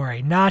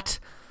story.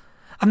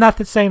 I'm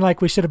not saying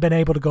like we should have been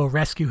able to go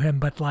rescue him,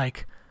 but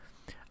like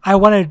I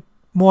wanted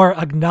more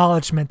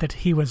acknowledgement that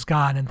he was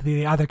gone and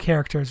the other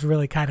characters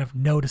really kind of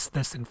noticed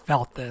this and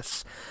felt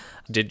this.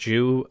 Did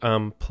you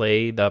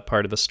play the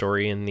part of the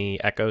story in the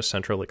Echo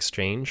Central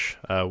Exchange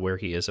where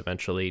he is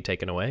eventually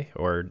taken away,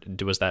 or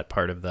was that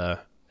part of the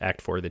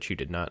Act 4 that you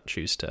did not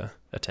choose to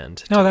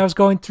attend? No, that was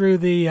going through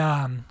the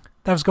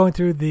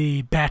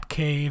Bat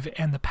Cave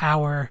and the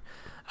power,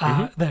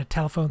 the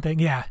telephone thing.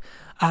 Yeah,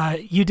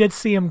 you did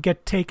see him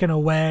get taken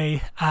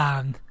away,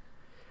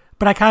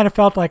 but I kind of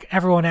felt like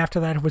everyone after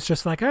that was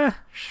just like,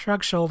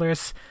 shrug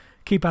shoulders.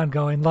 Keep on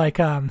going. Like,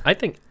 I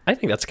think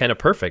that's kind of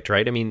perfect,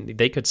 right? I mean,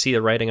 they could see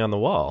the writing on the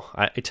wall.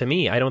 To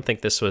me, I don't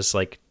think this was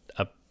like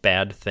a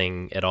bad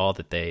thing at all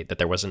that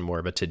there wasn't more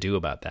of a to do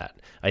about that.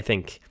 I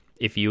think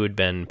if you had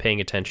been paying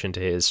attention to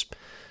his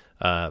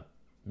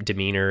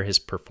demeanor, his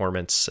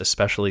performance,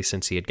 especially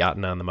since he had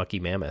gotten on the Mucky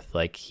Mammoth,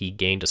 like he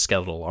gained a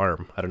skeletal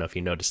arm. I don't know if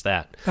you noticed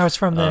that. That was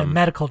from the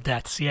medical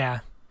debts.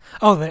 Yeah.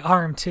 Oh, the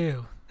arm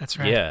too. That's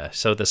right. Yeah,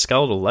 so the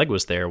skeletal leg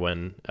was there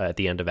when, at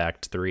the end of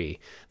Act 3.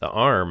 The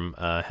arm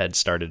had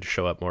started to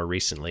show up more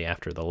recently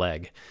after the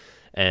leg.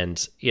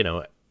 And,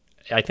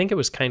 I think it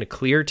was kind of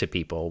clear to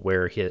people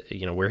where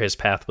his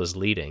path was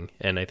leading.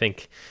 And I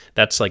think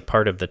that's like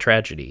part of the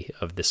tragedy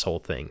of this whole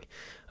thing.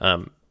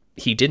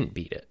 He didn't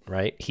beat it,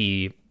 right?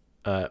 He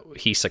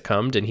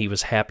succumbed and he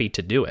was happy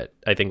to do it.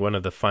 I think one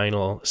of the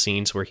final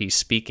scenes where he's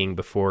speaking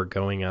before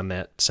going on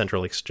that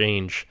Central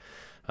Exchange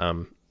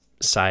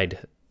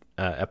side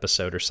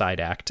episode or side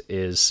act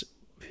is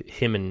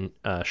him and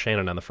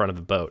Shannon on the front of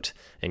the boat,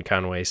 and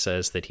Conway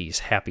says that he's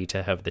happy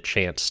to have the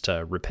chance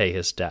to repay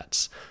his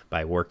debts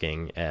by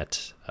working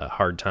at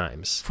Hard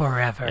Times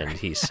forever, and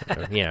he's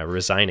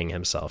resigning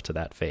himself to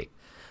that fate.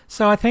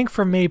 So I think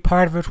for me,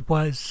 part of it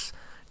was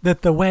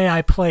that the way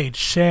I played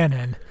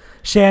Shannon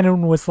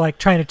was like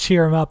trying to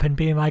cheer him up and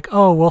being like,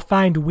 oh, we'll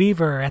find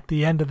Weaver at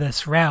the end of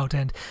this route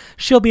and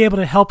she'll be able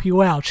to help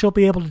you out, she'll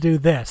be able to do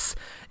this.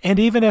 And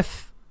even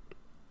if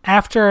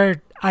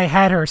after I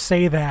had her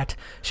say that,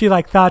 she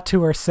like thought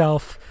to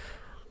herself,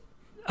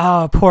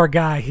 oh, poor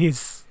guy,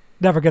 he's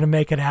never going to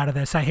make it out of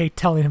this. I hate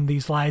telling him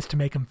these lies to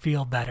make him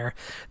feel better.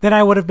 Then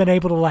I would have been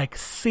able to like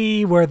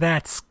see where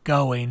that's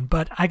going.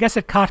 But I guess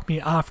it caught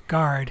me off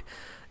guard.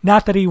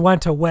 Not that he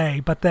went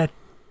away, but that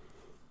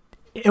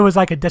it was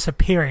like a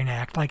disappearing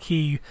act. Like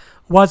he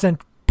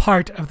wasn't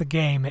part of the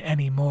game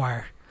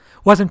anymore.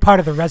 Wasn't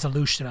part of the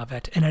resolution of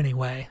it in any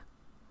way.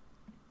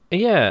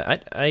 Yeah,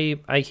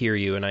 I hear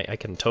you, and I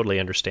can totally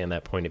understand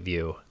that point of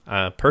view.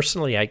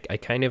 Personally, I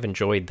kind of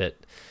enjoyed that,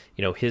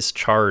 his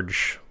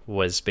charge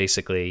was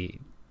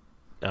basically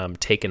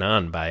taken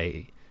on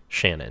by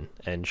Shannon,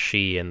 and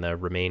she and the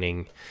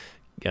remaining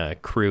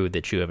crew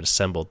that you have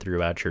assembled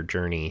throughout your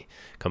journey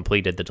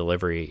completed the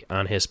delivery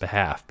on his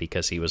behalf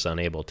because he was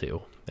unable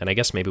to. And I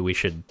guess maybe we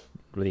should,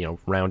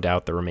 round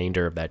out the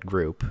remainder of that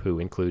group, who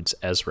includes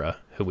Ezra,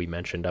 who we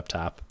mentioned up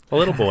top. A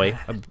little boy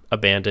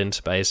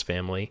abandoned by his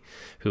family,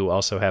 who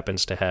also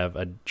happens to have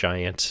a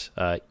giant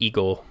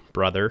eagle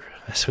brother,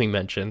 as we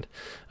mentioned,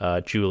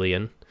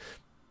 Julian.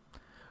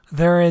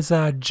 There is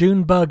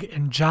Junebug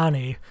and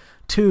Johnny,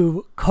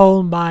 two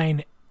coal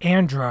mine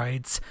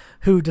androids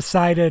who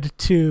decided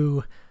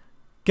to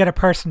get a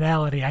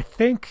personality. I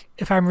think,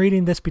 if I'm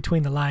reading this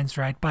between the lines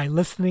right, by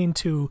listening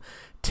to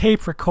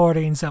tape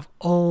recordings of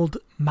old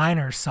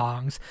miner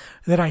songs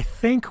that I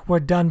think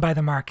were done by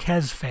the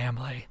Marquez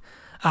family.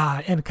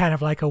 In kind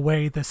of like a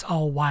way this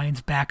all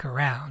winds back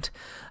around.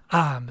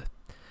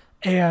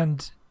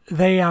 And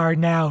they are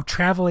now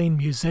traveling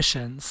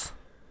musicians.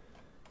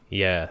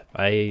 Yeah,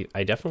 I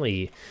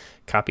definitely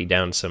copied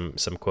down some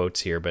quotes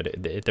here, but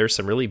there's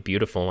some really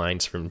beautiful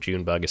lines from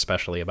Junebug,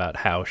 especially about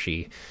how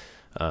she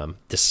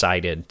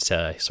decided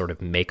to sort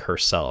of make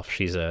herself.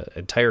 She's an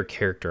entire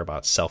character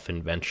about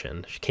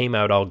self-invention. She came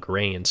out all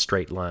gray and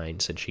straight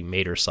lines, and she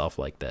made herself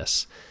like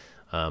this.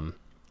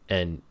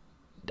 And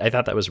I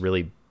thought that was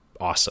really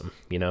awesome.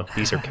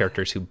 These are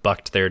characters who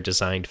bucked their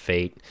designed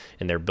fate,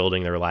 and they're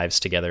building their lives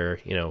together,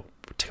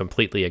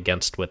 completely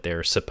against what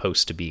they're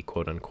supposed to be,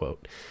 quote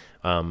unquote.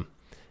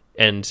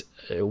 And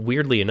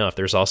weirdly enough,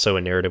 there's also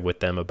a narrative with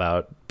them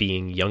about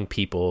being young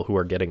people who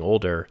are getting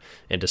older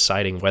and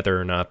deciding whether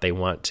or not they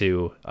want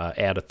to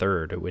add a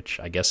third, which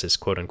I guess is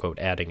quote unquote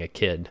adding a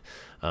kid,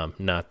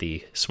 not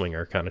the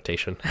swinger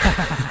connotation.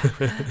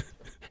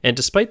 And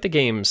despite the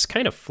game's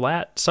kind of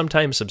flat,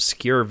 sometimes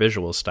obscure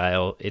visual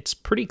style, it's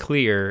pretty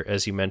clear,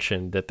 as you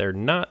mentioned, that they're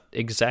not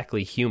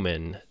exactly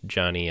human,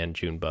 Johnny and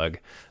Junebug.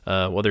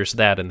 Well, there's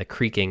that and the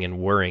creaking and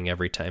whirring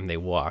every time they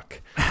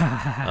walk.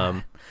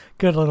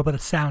 Good little bit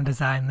of sound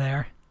design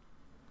there.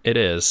 It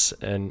is.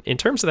 And in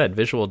terms of that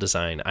visual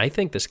design, I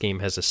think this game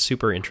has a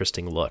super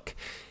interesting look.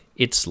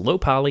 It's low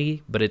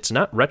poly, but it's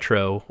not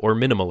retro or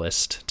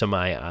minimalist to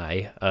my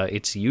eye.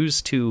 It's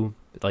used to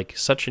like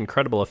such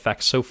incredible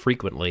effects so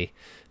frequently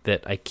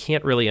that I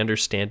can't really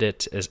understand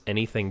it as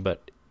anything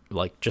but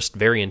like just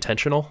very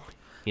intentional.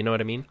 You know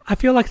what I mean? I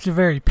feel like it's a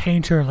very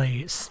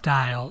painterly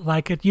style.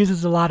 Like it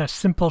uses a lot of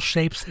simple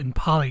shapes and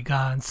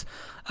polygons,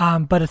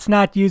 but it's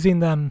not using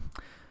them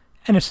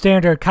in a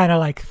standard kind of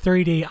like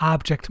 3D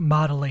object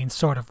modeling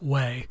sort of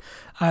way.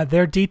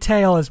 Their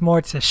detail is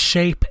more to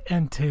shape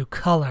and to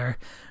color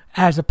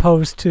as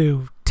opposed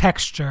to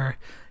texture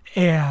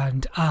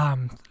and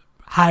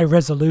high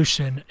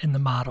resolution in the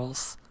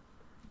models.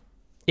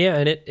 Yeah,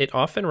 and it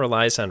often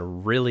relies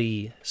on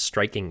really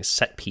striking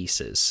set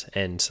pieces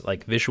and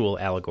like visual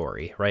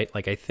allegory, right?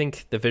 Like I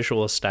think the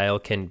visual style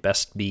can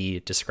best be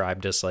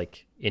described as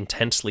like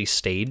intensely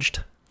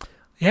staged.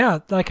 Yeah,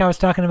 like I was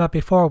talking about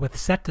before with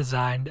set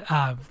design,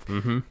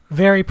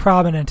 very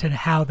prominent in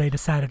how they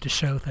decided to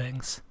show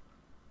things.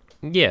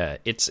 Yeah,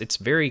 it's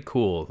very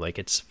cool. Like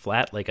it's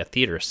flat like a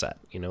theater set,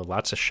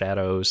 lots of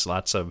shadows,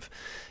 lots of,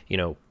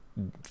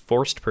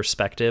 forced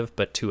perspective,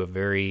 but to a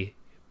very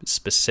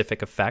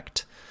specific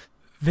effect.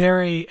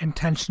 Very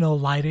intentional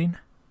lighting.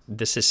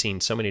 This is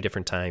seen so many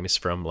different times,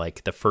 from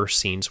like the first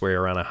scenes where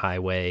you're on a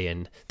highway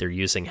and they're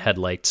using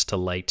headlights to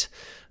light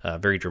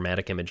very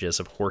dramatic images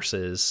of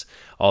horses,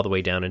 all the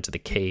way down into the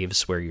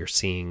caves where you're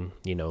seeing,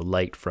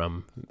 light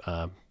from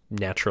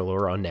natural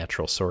or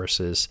unnatural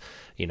sources,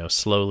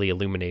 slowly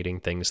illuminating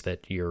things that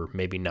you're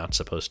maybe not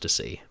supposed to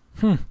see.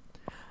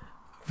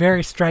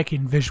 Very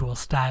striking visual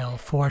style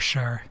for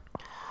sure.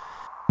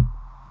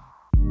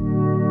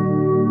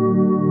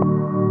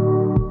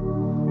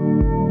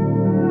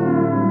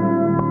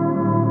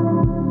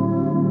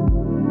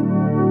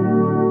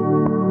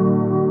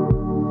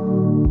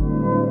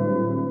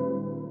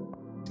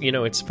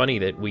 It's funny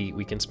that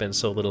we can spend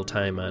so little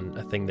time on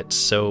a thing that's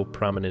so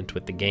prominent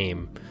with the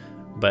game,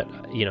 but,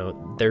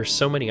 there's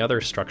so many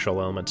other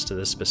structural elements to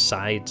this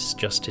besides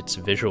just its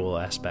visual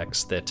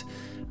aspects that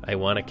I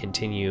want to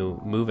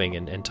continue moving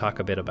and talk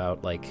a bit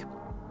about, like,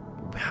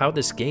 how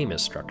this game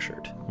is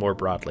structured more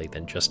broadly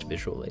than just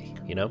visually,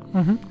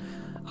 Mm-hmm.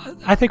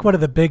 I think one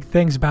of the big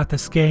things about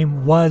this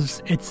game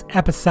was its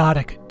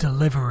episodic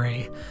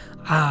delivery,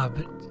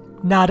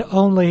 not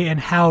only in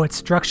how it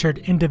structured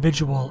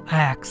individual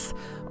acts,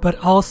 but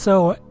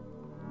also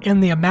in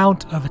the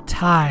amount of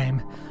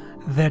time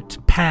that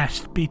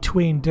passed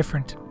between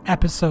different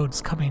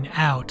episodes coming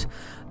out.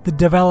 The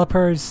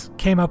developers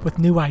came up with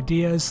new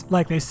ideas.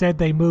 Like they said,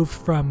 they moved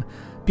from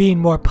being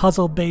more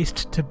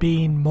puzzle-based to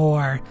being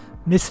more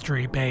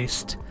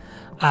mystery-based.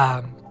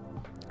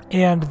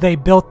 And they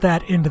built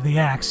that into the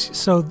acts.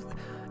 So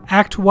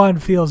Act 1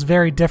 feels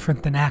very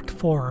different than Act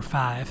 4 or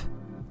 5.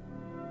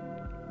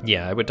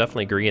 Yeah, I would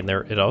definitely agree. And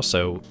it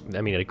also,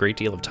 a great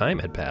deal of time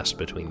had passed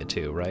between the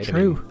two, right?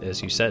 True.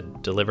 As you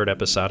said, delivered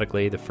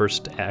episodically. The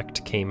first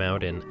act came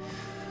out in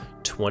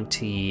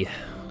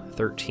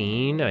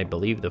 2013. I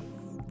believe the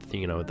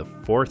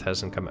fourth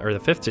hasn't come, or the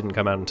fifth didn't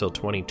come out until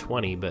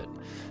 2020, but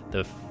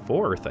the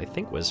fourth, I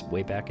think, was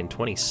way back in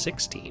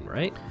 2016,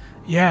 right?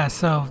 Yeah,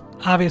 so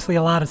obviously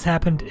a lot has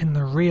happened in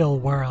the real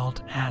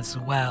world as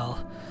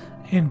well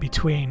in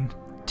between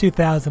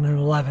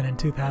 2011 and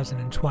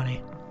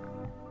 2020.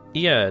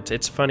 Yeah,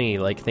 it's funny,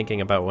 like,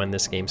 thinking about when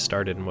this game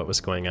started and what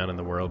was going on in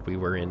the world. We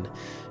were in,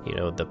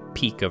 the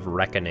peak of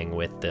reckoning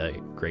with the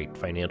great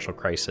financial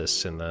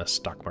crisis and the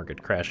stock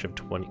market crash of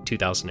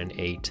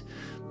 2008.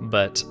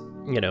 But,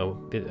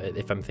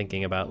 if I'm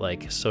thinking about,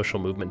 like, social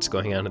movements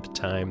going on at the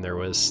time, there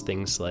was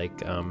things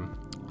like...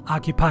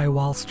 Occupy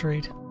Wall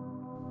Street.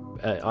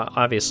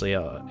 Obviously,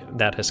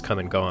 that has come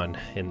and gone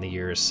in the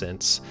years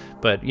since.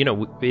 But,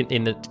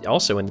 in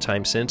the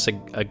time since,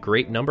 a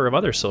great number of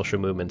other social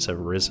movements have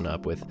risen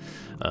up with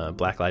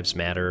Black Lives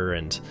Matter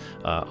and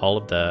all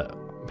of the,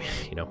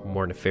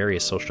 more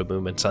nefarious social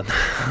movements on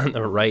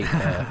the right,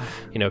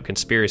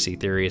 conspiracy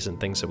theories and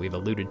things that we've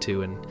alluded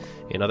to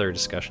in other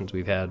discussions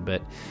we've had.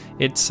 But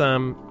it's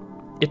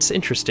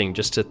interesting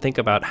just to think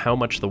about how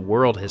much the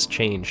world has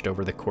changed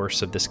over the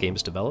course of this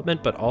game's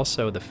development, but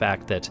also the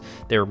fact that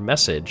their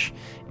message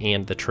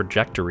and the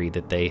trajectory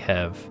that they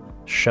have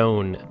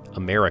shown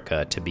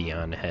America to be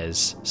on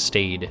has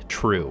stayed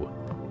true.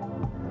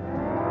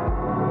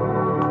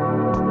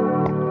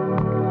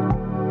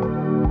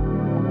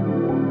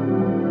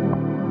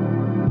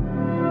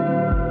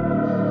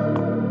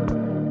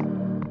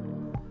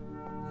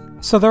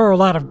 So there are a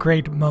lot of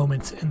great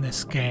moments in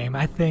this game.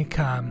 I think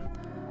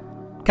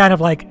kind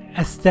of like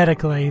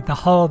aesthetically, the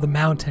Hall of the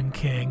Mountain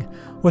King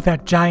with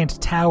that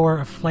giant tower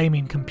of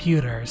flaming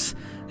computers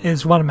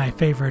is one of my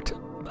favorite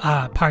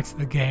parts of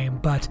the game,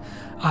 but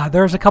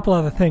there's a couple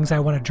other things I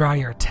want to draw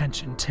your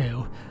attention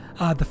to.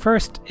 The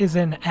first is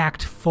in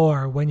Act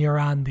 4 when you're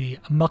on the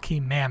Mucky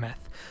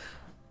Mammoth.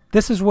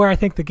 this is where I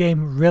think the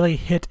game really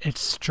hit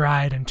its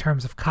stride in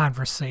terms of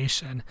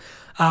conversation.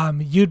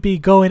 You'd be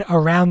going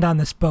around on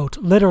this boat,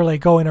 literally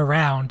going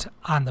around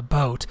on the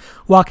boat,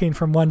 walking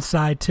from one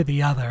side to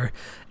the other.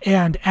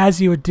 And as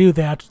you would do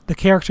that, the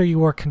character you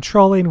were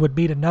controlling would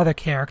meet another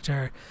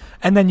character,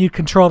 and then you'd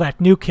control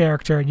that new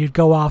character, and you'd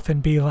go off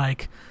and be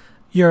like,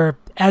 you're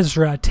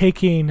Ezra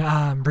taking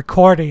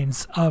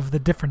recordings of the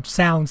different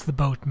sounds the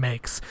boat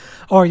makes,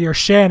 or you're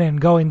Shannon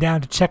going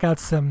down to check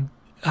out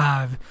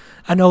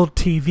an old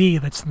TV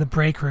that's in the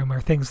break room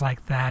or things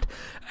like that.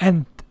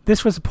 And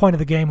this was a point of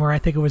the game where I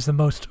think it was the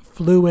most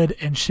fluid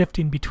and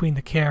shifting between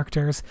the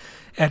characters.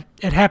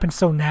 It happened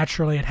so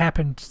naturally.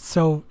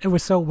 It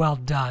was so well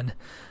done.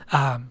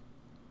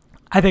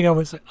 I think it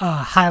was a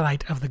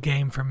highlight of the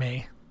game for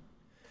me.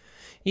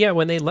 Yeah,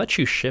 when they let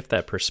you shift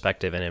that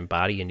perspective and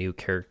embody a new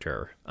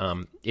character,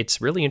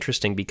 it's really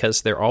interesting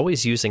because they're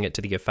always using it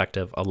to the effect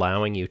of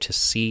allowing you to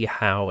see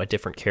how a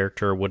different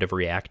character would have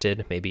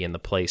reacted, maybe in the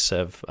place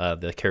of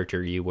the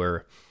character you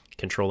were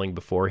controlling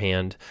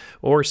beforehand,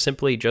 or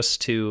simply just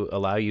to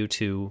allow you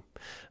to,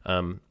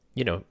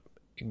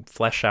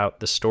 flesh out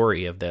the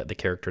story of the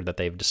character that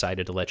they've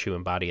decided to let you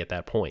embody at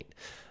that point.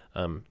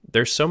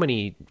 There's so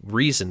many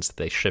reasons that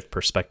they shift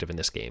perspective in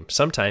this game.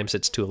 Sometimes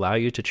it's to allow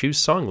you to choose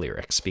song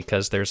lyrics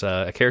because there's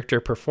a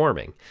character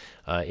performing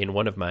in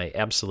one of my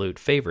absolute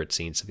favorite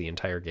scenes of the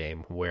entire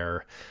game,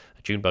 where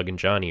Junebug and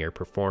Johnny are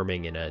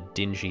performing in a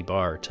dingy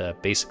bar to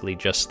basically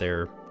just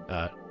their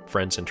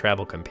friends and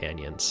travel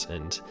companions.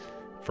 And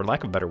for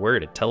lack of a better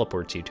word, it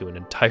teleports you to an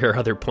entire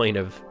other plane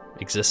of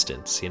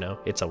existence.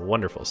 It's a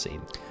wonderful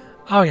scene.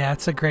 Oh yeah,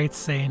 it's a great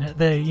scene.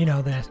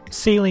 The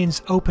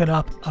ceilings open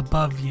up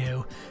above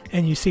you,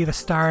 and you see the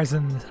stars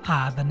and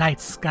the night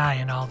sky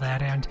and all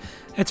that, and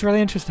it's really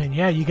interesting.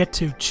 Yeah, you get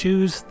to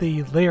choose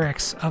the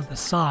lyrics of the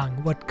song,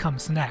 what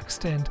comes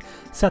next, and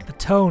set the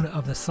tone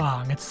of the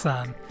song. It's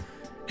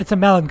a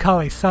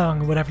melancholy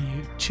song, whatever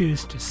you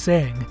choose to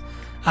sing,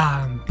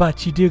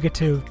 but you do get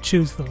to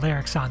choose the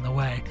lyrics on the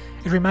way.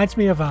 It reminds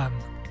me of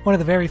one of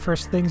the very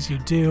first things you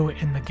do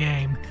in the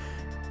game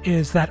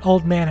is that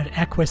old man at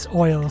Equus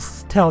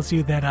Oils tells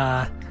you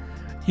that,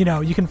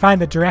 you can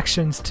find the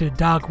directions to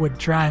Dogwood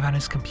Drive on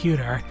his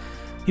computer.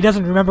 He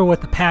doesn't remember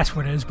what the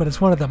password is, but it's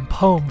one of them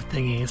poem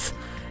thingies.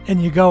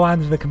 And you go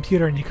onto the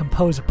computer and you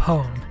compose a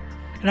poem.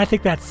 And I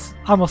think that's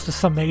almost a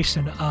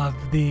summation of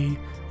the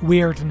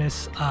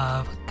weirdness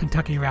of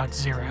Kentucky Route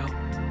Zero.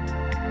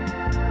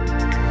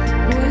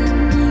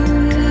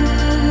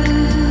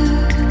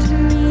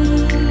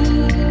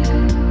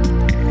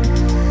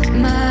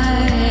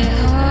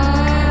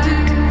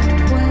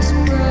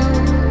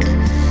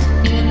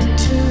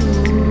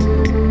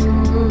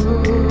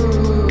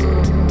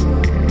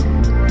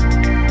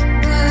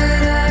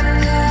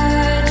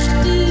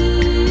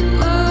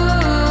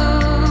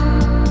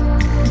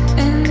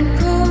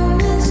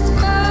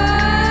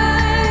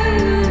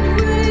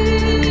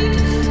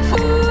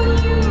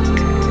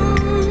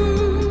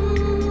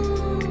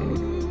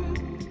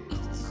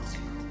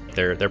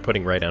 They're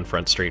putting right on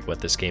Front Street what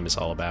this game is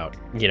all about.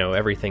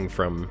 Everything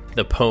from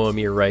the poem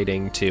you're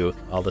writing to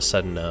all of a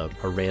sudden a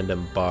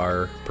random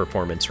bar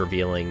performance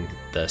revealing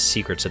the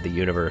secrets of the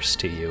universe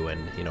to you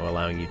and,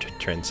 allowing you to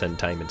transcend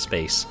time and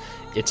space.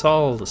 It's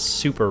all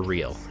super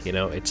real.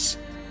 It's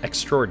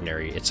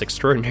extraordinary. It's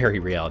extraordinary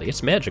reality.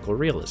 It's magical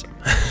realism.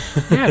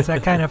 Yeah, it's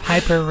that kind of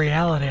hyper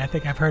reality I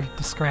think I've heard it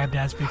described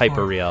as before.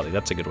 Hyper reality.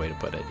 That's a good way to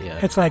put it. Yeah.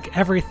 It's like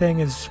everything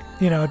is,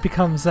 it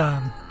becomes,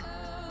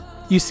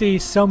 you see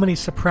so many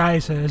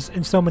surprises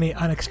and so many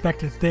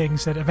unexpected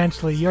things that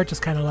eventually you're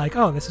just kind of like,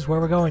 oh, this is where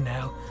we're going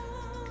now.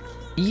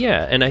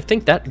 Yeah, and I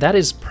think that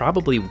is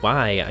probably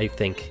why I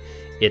think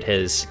it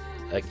has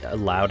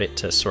allowed it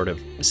to sort of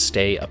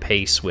stay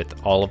apace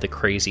with all of the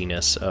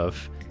craziness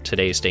of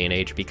today's day and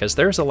age, because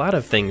there's a lot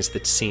of things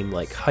that seem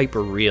like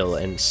hyper real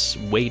and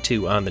way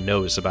too on the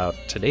nose about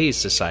today's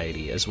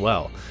society as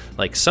well.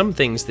 Like some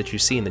things that you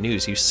see in the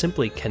news, you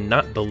simply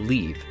cannot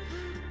believe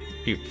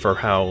for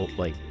how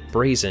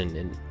brazen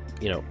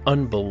and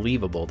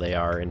unbelievable they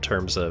are in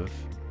terms of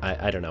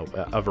I don't know,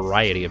 a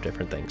variety of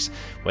different things,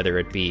 whether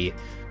it be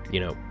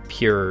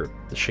pure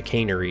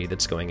chicanery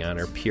that's going on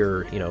or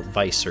pure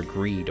vice or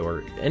greed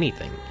or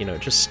anything.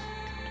 Just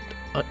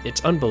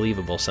it's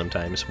unbelievable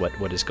sometimes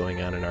what is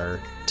going on in our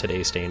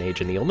today's day and age,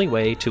 and the only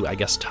way to, I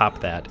guess, top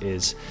that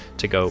is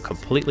to go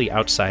completely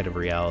outside of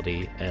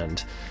reality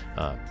and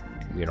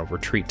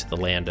retreat to the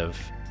land of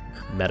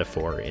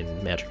metaphor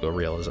in magical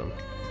realism.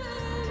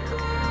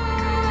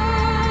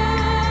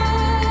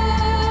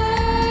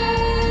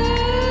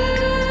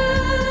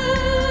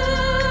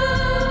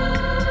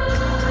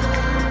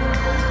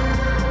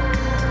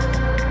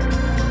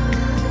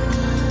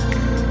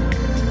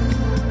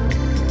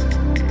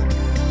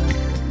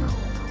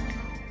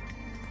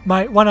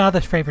 My one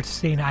other favorite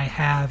scene I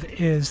have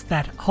is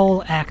that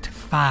whole Act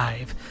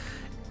 5.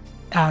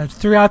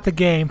 Throughout the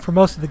game, for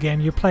most of the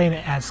game, you're playing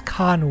it as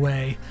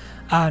Conway,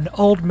 an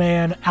old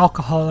man,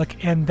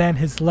 alcoholic, and then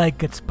his leg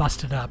gets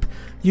busted up.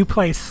 You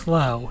play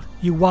slow.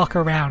 You walk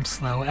around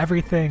slow.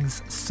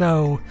 Everything's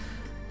so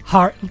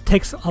hard,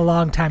 takes a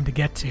long time to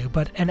get to.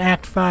 But in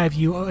Act 5,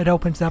 it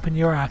opens up and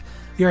you're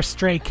a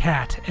stray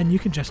cat, and you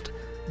can just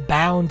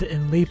bound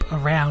and leap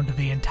around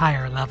the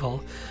entire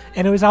level.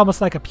 And it was almost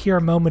like a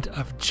pure moment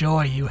of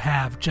joy you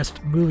have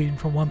just moving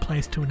from one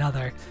place to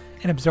another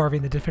and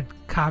absorbing the different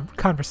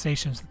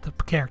conversations that the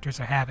characters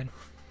are having.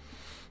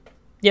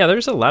 Yeah,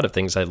 there's a lot of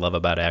things I love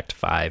about Act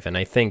 5, and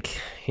I think,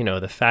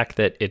 the fact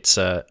that it's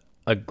a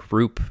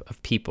group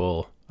of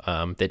people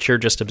that you're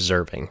just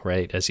observing,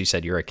 right? As you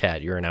said, you're a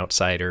cat, you're an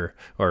outsider,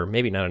 or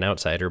maybe not an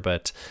outsider,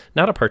 but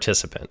not a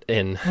participant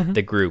in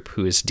the group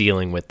who is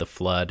dealing with the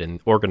flood and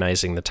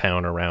organizing the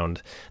town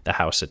around the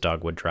house at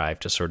Dogwood Drive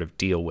to sort of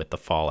deal with the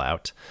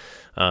fallout.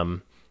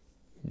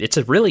 It's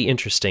a really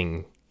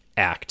interesting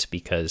act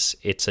because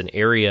it's an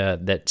area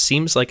that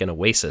seems like an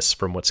oasis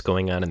from what's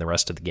going on in the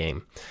rest of the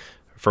game.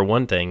 For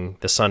one thing,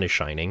 the sun is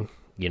shining,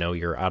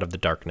 you're out of the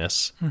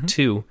darkness.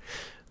 2,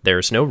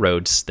 there's no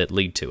roads that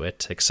lead to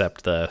it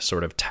except the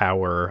sort of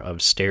tower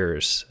of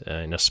stairs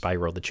in a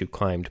spiral that you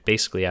climbed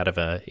basically out of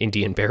a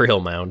Indian burial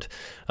mound,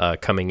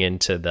 coming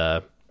into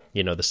the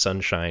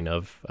sunshine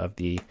of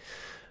the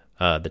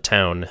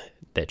town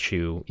that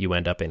you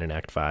end up in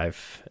Act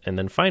 5. And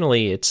then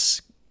finally,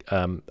 it's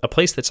a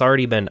place that's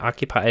already been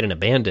occupied and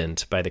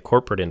abandoned by the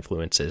corporate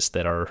influences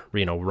that are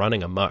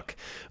running amok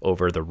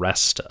over the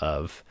rest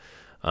of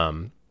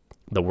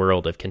the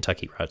world of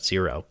Kentucky Route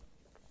Zero.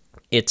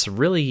 It's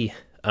really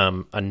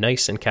a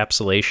nice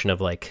encapsulation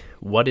of like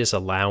what is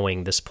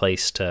allowing this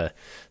place to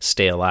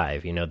stay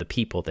alive, the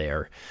people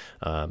there,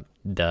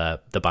 the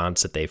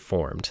bonds that they've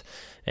formed.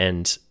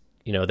 And,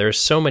 there's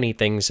so many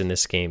things in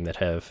this game that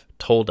have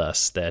told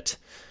us that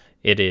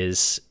it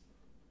is,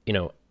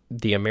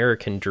 the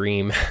American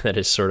dream that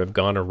has sort of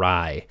gone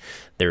awry.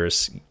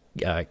 There's,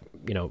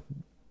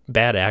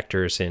 bad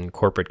actors in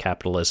corporate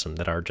capitalism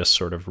that are just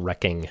sort of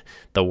wrecking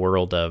the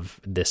world of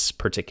this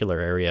particular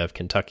area of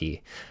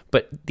Kentucky.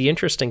 But the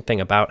interesting thing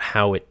about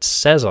how it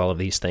says all of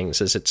these things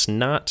is it's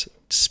not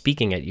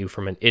speaking at you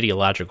from an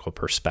ideological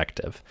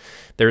perspective.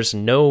 There's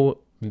no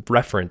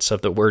reference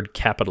of the word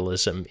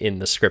capitalism in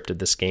the script of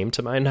this game,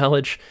 to my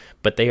knowledge,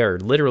 but they are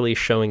literally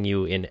showing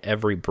you in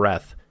every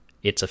breath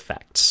its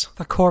effects.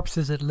 The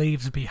corpses it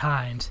leaves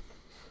behind.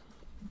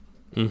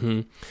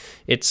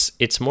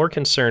 It's more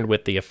concerned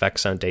with the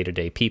effects on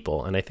day-to-day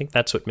people, and I think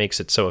that's what makes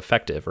it so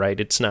effective, right?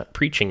 It's not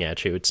preaching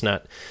at you. It's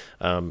not,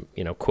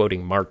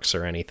 quoting Marx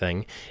or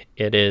anything.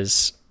 It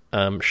is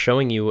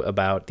showing you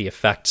about the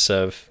effects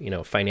of,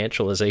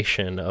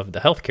 financialization of the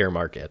healthcare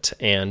market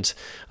and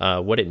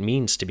what it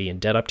means to be in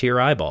debt up to your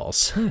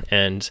eyeballs,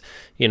 and,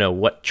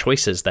 what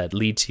choices that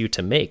leads you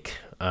to make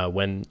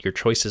when your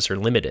choices are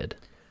limited.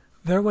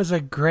 There was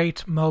a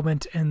great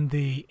moment in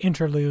the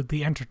interlude,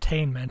 the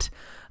entertainment,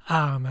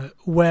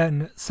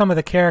 when some of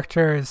the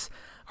characters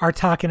are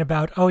talking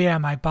about, oh yeah,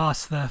 my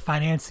boss, the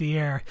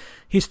financier,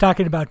 he's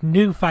talking about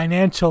new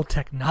financial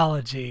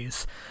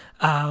technologies,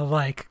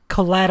 like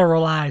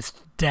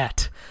collateralized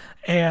debt.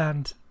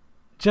 And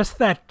just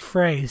that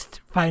phrase,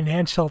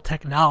 financial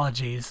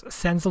technologies,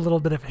 sends a little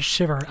bit of a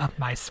shiver up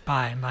my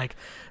spine. Like,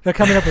 they're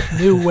coming up with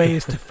new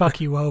ways to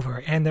fuck you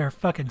over, and they're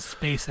fucking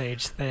space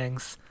age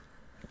things.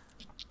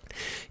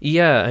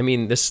 Yeah, I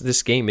mean,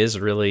 this game is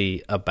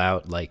really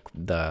about like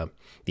the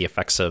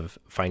effects of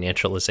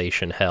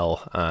financialization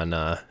hell on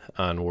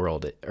the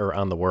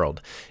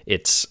world.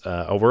 It's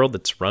a world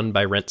that's run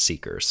by rent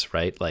seekers,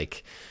 right?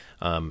 Like,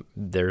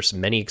 there's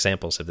many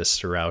examples of this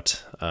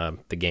throughout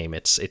the game.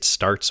 It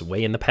starts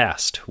way in the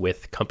past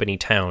with company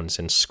towns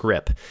and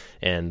Scrip,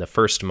 and the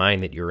first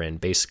mine that you're in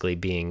basically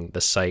being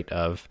the site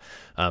of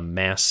a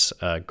mass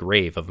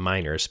grave of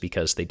miners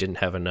because they didn't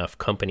have enough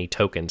company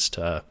tokens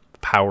to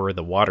power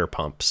the water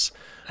pumps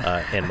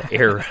and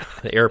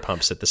the air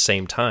pumps at the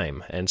same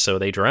time, and so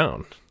they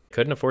drown.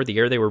 Couldn't afford the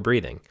air they were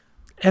breathing.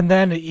 And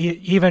then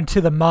even to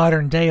the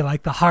modern day,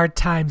 like the Hard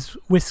Times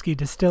whiskey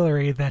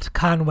distillery that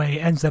Conway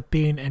ends up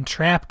being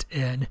entrapped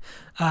in,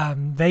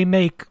 they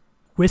make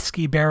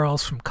whiskey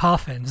barrels from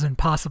coffins and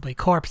possibly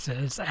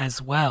corpses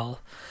as well.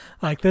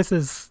 Like, this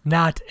is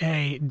not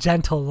a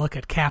gentle look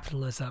at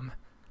capitalism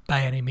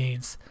by any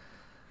means.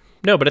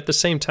 No, but at the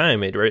same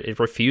time, it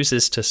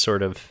refuses to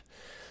sort of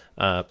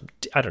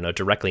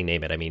directly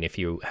name it. I mean, if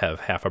you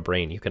have half a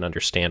brain, you can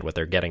understand what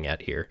they're getting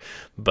at here.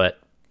 But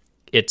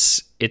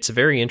it's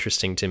very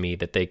interesting to me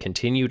that they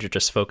continue to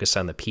just focus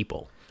on the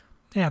people.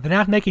 Yeah, they're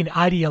not making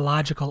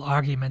ideological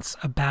arguments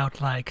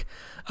about like,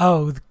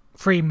 oh,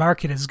 free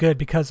market is good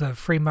because of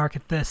free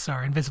market this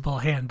or invisible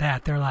hand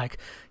that. They're like,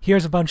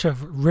 here's a bunch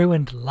of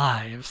ruined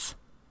lives.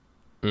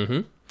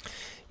 Mm-hmm.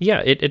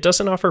 Yeah, it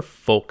doesn't offer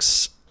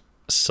folks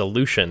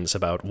solutions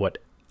about what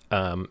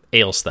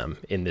ails them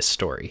in this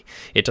story.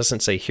 It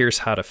doesn't say, here's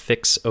how to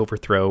fix,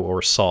 overthrow,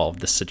 or solve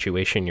the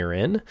situation you're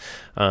in.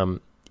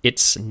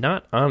 It's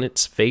not on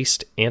its face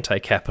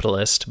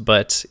anti-capitalist,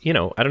 but, I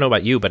don't know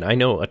about you, but I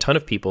know a ton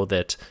of people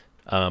that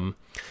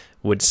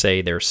would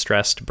say they're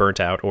stressed, burnt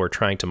out, or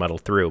trying to muddle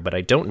through, but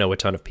I don't know a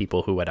ton of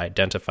people who would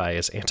identify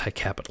as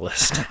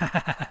anti-capitalist.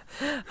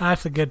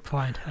 That's a good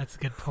point.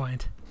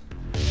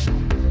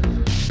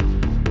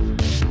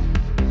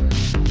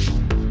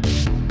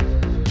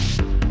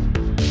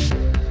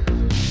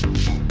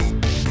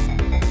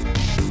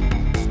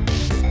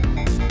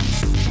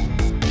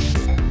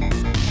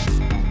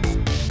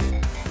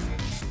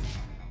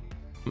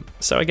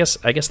 So I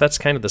guess that's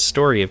kind of the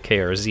story of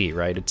KRZ,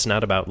 right? It's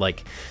not about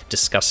like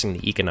discussing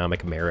the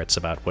economic merits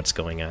about what's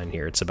going on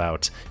here. It's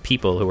about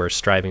people who are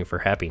striving for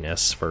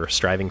happiness, for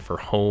striving for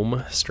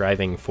home,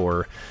 striving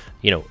for,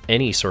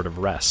 any sort of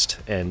rest,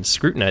 and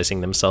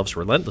scrutinizing themselves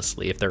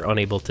relentlessly if they're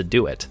unable to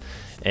do it.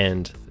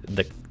 And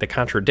the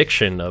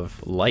contradiction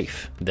of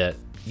life that,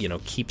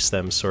 keeps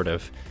them sort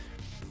of,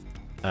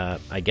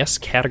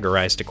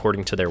 categorized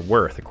according to their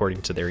worth,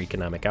 according to their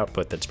economic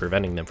output, that's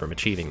preventing them from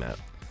achieving that.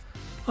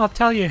 I'll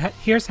tell you,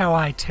 here's how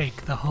I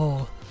take the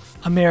whole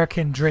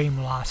American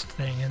dream lost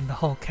thing and the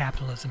whole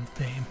capitalism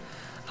theme.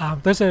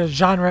 There's a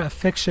genre of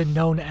fiction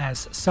known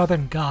as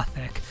Southern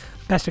Gothic,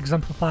 best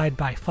exemplified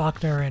by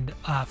Faulkner and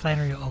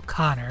Flannery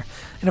O'Connor.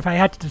 And if I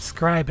had to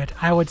describe it,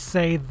 I would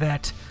say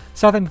that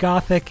Southern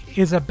Gothic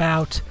is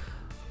about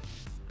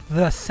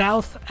the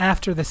South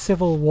after the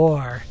Civil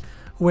War,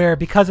 where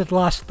because it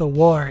lost the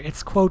war,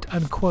 its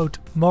quote-unquote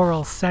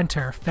moral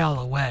center fell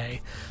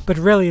away. But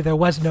really, there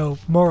was no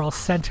moral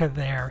center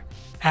there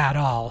at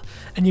all.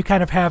 And you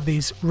kind of have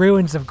these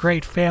ruins of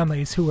great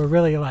families who were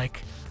really,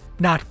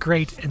 not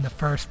great in the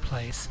first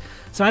place.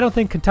 So I don't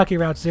think Kentucky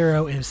Route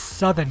Zero is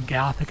Southern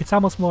Gothic. It's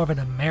almost more of an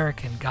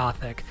American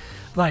Gothic.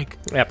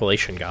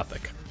 Appalachian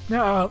Gothic.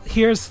 No,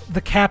 here's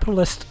the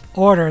capitalist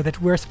order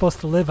that we're supposed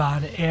to live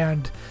on,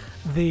 and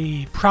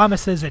the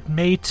promises it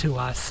made to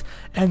us,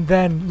 and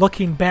then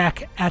looking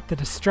back at the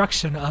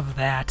destruction of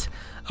that,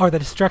 or the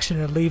destruction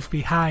it leaves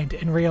behind,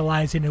 and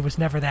realizing it was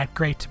never that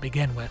great to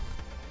begin with.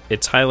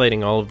 It's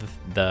highlighting all of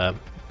the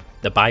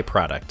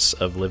byproducts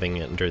of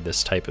living under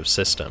this type of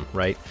system,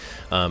 right?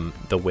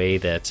 The way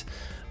that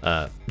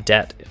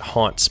debt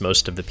haunts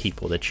most of the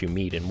people that you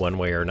meet in one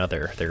way or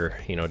another. They're,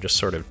 just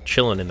sort of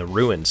chilling in the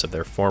ruins of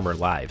their former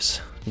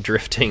lives,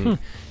 drifting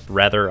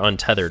rather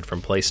untethered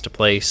from place to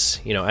place.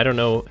 I don't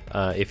know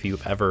if you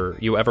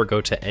ever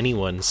go to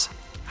anyone's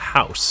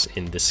house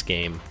in this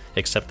game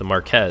except the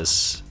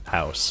Marquez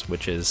house,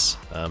 which is,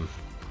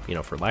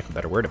 for lack of a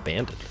better word,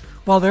 abandoned.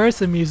 Well, there is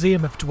the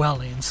Museum of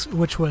Dwellings,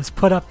 which was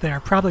put up there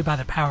probably by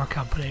the power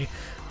company,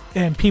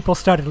 and people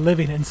started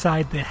living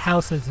inside the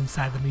houses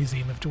inside the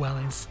Museum of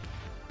Dwellings.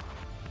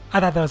 I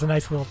thought that was a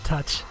nice little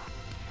touch.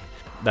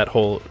 That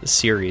whole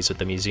series with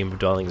the Museum of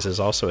Dwellings is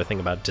also a thing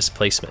about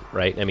displacement,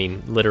 right? I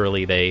mean,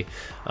 literally they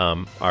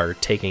are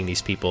taking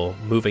these people,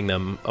 moving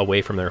them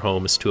away from their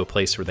homes to a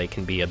place where they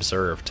can be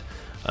observed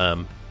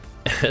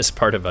as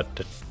part of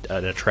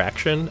an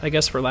attraction, I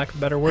guess, for lack of a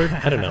better word.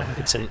 I don't know.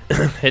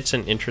 It's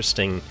an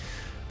interesting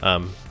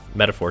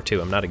metaphor, too.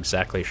 I'm not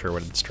exactly sure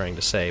what it's trying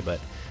to say, but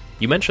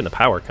you mentioned the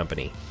power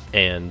company,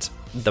 and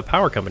the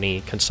power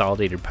company,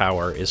 Consolidated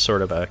Power, is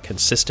sort of a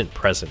consistent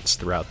presence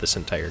throughout this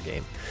entire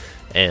game.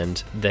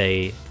 And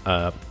they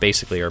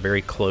basically are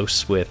very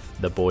close with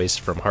the boys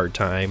from Hard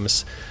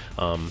Times.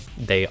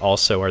 They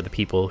also are the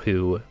people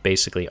who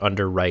basically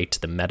underwrite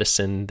the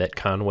medicine that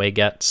Conway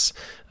gets.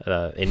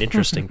 An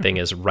interesting thing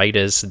is, right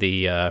as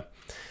the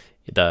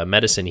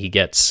medicine he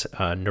gets,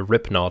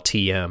 Neripnol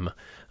TM,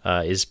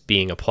 is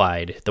being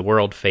applied, the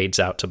world fades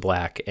out to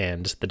black,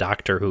 and the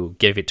doctor who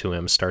gave it to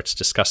him starts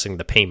discussing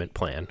the payment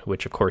plan,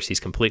 which of course he's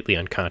completely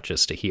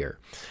unconscious to hear.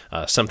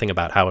 Something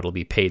about how it'll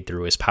be paid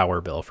through his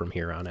power bill from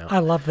here on out. I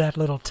love that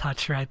little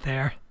touch right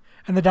there.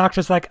 And the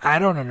doctor's like, I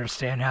don't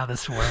understand how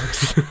this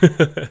works.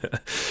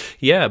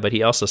 Yeah, but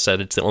he also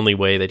said it's the only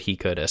way that he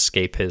could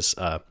escape his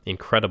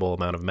incredible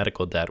amount of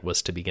medical debt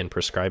was to begin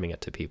prescribing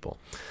it to people.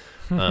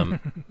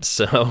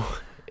 So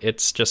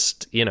it's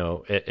just,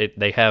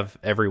 they have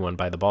everyone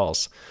by the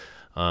balls.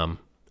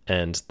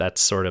 And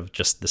that's sort of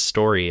just the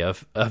story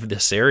of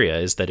this area,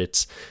 is that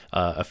it's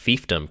a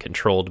fiefdom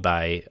controlled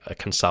by a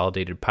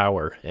Consolidated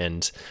Power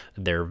and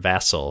their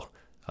vassal,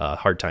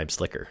 Hard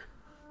Times Liquor.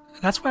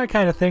 That's why I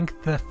kind of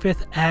think the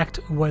fifth act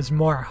was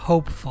more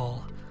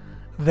hopeful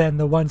than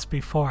the ones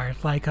before.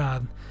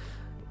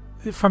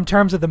 From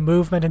terms of the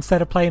movement,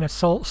 instead of playing a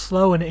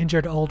slow and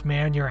injured old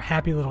man, you're a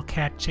happy little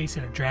cat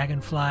chasing a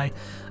dragonfly.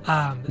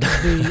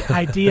 The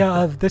idea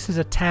of this is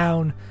a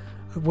town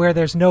where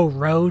there's no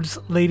roads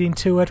leading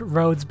to it,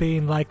 roads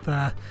being like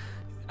the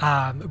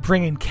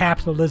bringing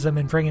capitalism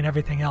and bringing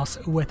everything else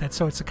with it.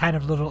 So it's a kind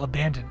of little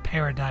abandoned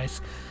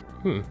paradise.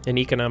 An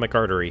economic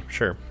artery,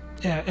 sure.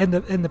 Yeah, and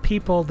the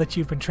people that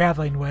you've been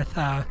traveling with,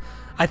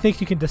 I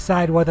think you can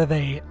decide whether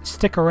they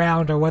stick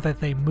around or whether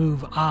they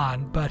move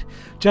on, but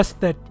just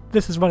that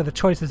this is one of the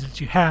choices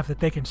that you have, that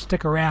they can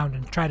stick around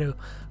and try to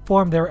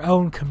form their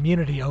own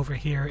community over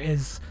here,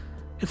 it's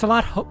a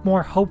lot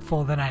more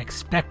hopeful than I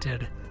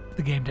expected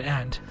the game to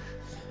end.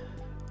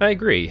 I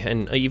agree,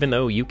 and even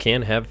though you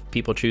can have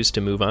people choose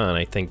to move on,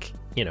 I think,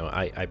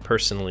 I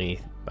personally...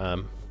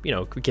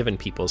 given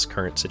people's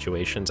current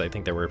situations, I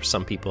think there were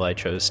some people I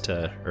chose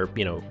to, or,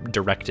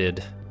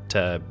 directed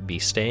to be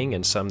staying,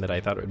 and some that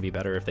I thought it would be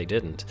better if they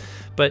didn't.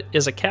 But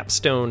as a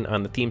capstone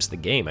on the themes of the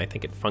game, I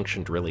think it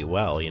functioned really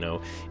well. It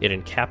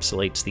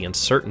encapsulates the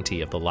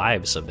uncertainty of the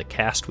lives of the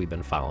cast we've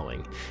been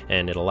following,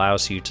 and it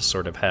allows you to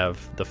sort of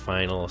have the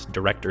final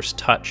director's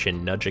touch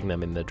in nudging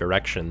them in the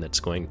direction that's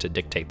going to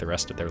dictate the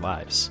rest of their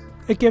lives.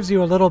 it gives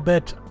you a little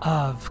bit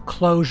of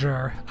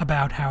closure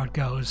about how it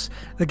goes.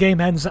 The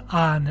game ends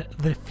on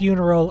the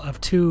funeral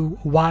of two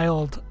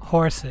wild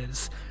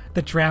horses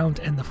that drowned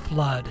in the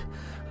flood.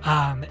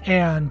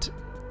 And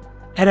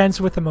it ends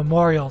with a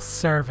memorial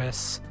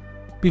service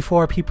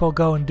before people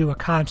go and do a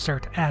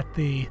concert at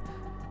the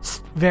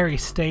very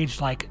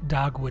stage-like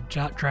Dogwood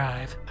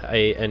Drive.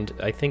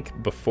 I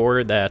think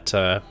before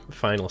that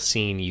final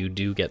scene, you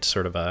do get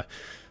sort of a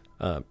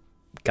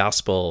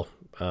gospel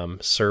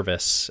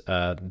service,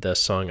 the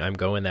song "I'm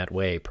Going That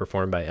Way,"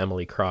 performed by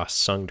Emily Cross,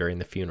 sung during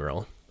the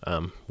funeral,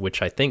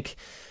 which I think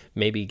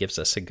maybe gives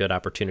us a good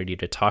opportunity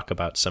to talk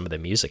about some of the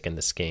music in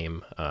this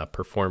game,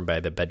 performed by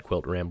the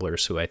Bedquilt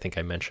Ramblers, who I think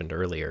I mentioned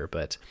earlier.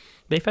 But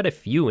they've had a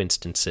few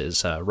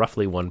instances,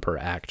 roughly one per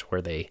act,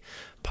 where they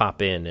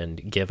pop in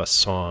and give a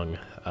song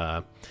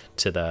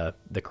to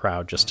the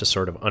crowd just to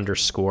sort of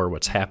underscore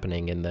what's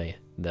happening in the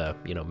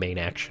main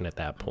action at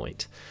that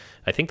point.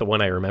 I think the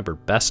one I remember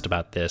best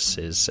about this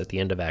is at the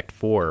end of Act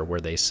 4,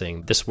 where they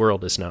sing "This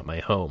World Is Not My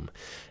Home,"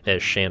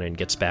 as Shannon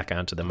gets back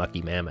onto the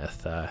Mucky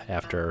Mammoth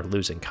after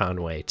losing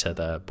Conway to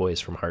the boys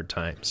from Hard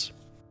Times.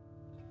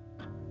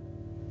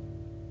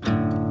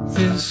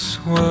 This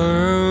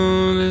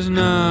world is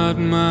not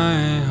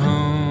my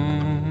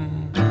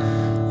home.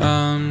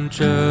 I'm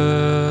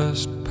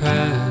just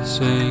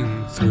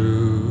passing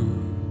through.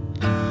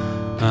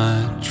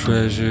 My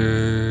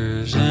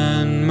treasures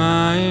and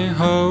my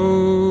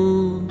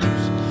hopes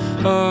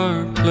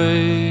are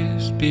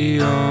placed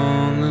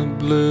beyond the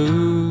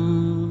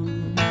blue.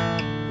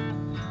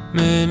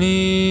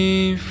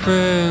 Many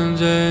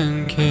friends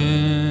and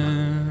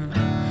kin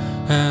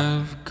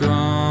have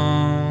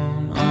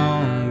gone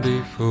on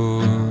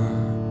before,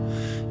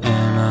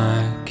 and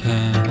I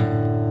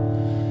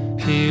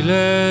can't feel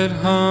at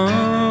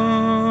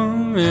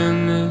home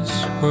in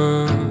this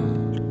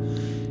world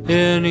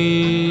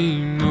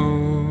anymore.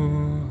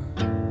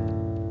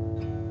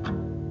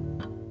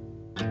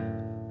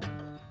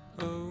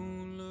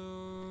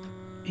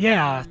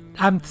 Yeah,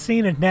 I'm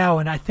seeing it now,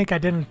 and I think I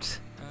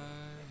didn't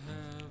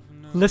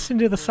listen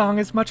to the song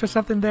as much or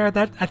something there.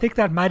 I think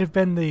that might have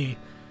been the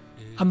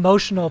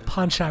emotional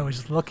punch I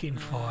was looking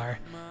for,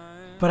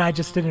 but I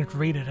just didn't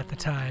read it at the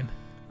time.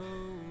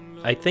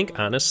 I think,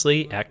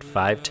 honestly, Act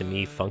 5 to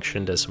me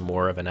functioned as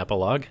more of an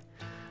epilogue.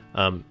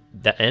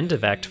 The end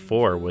of Act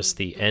 4 was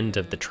the end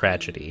of the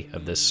tragedy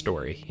of this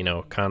story.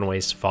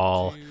 Conway's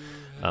fall,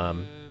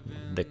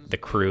 the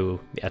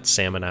crew at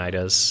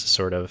Salmonida's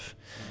sort of,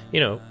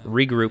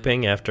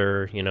 regrouping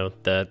after,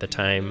 the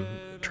time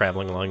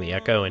traveling along the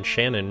Echo, and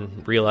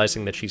Shannon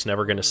realizing that she's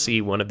never going to see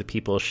one of the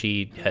people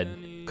she had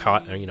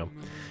caught,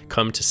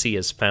 come to see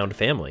as found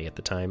family at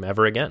the time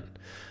ever again.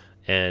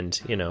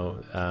 And,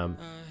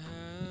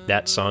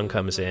 that song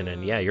comes in,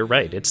 and yeah, you're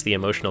right. It's the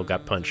emotional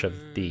gut punch of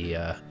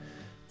the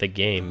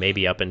game,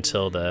 maybe up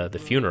until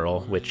the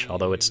funeral, which,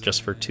 although it's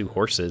just for two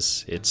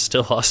horses, it's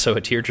still also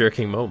a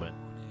tear-jerking moment.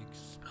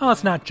 Oh,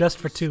 it's not just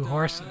for two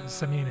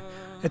horses. I mean,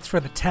 it's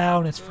for the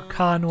town, it's for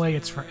Conway,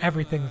 it's for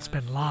everything that's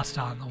been lost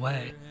on the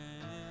way.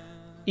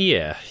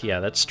 Yeah,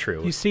 that's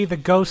true. You see the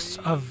ghosts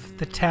of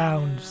the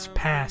town's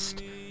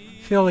past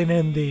filling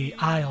in the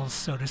aisles,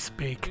 so to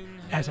speak,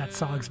 as that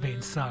song's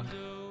being sung.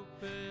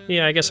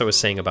 Yeah, I guess I was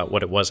saying about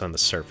what it was on the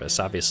surface.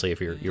 Obviously, if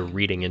you're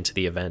reading into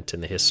the event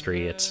and the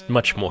history, it's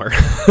much more.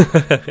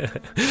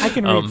 I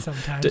can read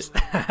sometimes.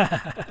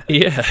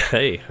 Yeah,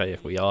 hey,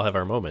 we all have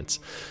our moments.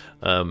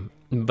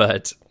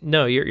 But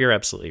no, you're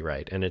absolutely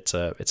right, and it's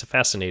a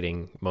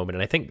fascinating moment,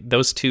 and I think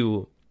those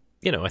two,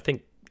 I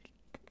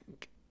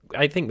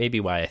think maybe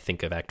why I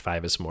think of Act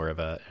 5 as more of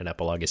an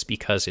epilogue is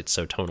because it's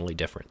so tonally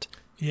different.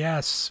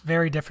 Yes,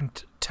 very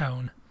different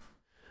tone.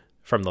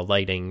 From the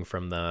lighting,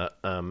 from the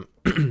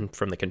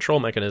from the control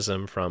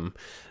mechanism, from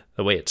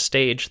the way it's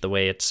staged, the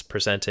way it's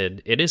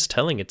presented, it is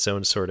telling its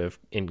own sort of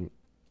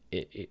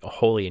a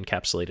wholly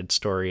encapsulated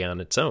story on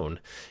its own,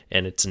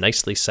 and it's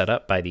nicely set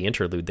up by the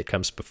interlude that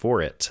comes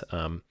before it.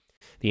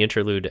 The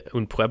interlude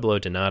Un Pueblo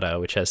de Nada,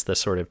 which has the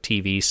sort of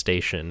TV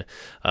station,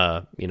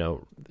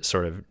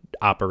 sort of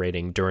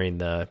operating during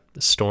the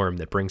storm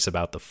that brings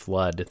about the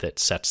flood that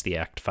sets the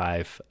Act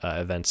 5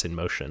 events in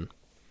motion.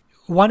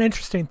 One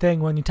interesting thing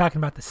when you're talking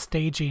about the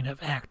staging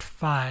of Act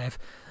 5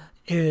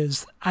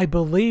 is I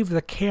believe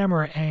the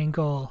camera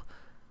angle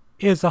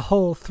is a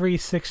whole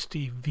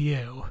 360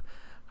 view.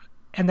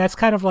 And that's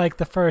kind of like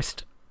the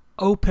first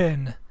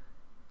open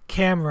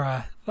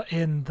camera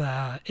in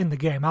the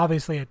game.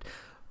 Obviously, it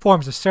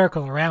forms a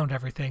circle around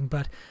everything,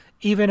 but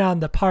even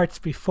on the parts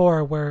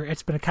before where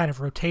it's been a kind of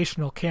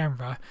rotational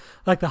camera,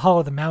 like the Hall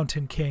of the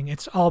Mountain King,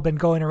 it's all been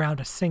going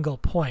around a single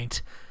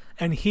point.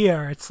 And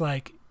here, it's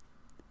like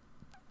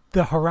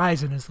the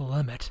horizon is the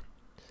limit.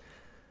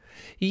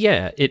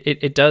 Yeah,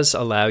 it does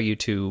allow you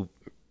to,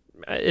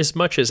 as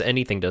much as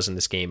anything does in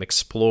this game,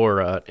 explore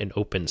an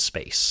open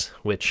space,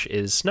 which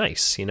is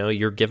nice.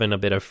 You're given a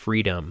bit of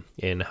freedom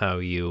in how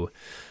you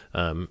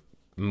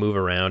move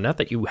around. Not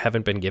that you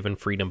haven't been given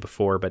freedom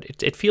before, but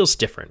it feels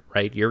different,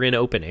 right? You're in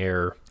open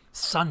air.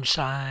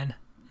 Sunshine.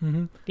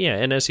 Yeah,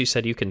 and as you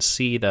said, you can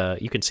see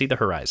the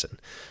horizon.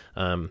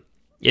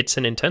 It's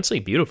an intensely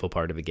beautiful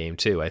part of the game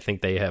too. I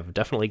think they have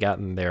definitely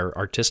gotten their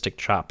artistic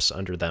chops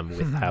under them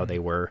with how they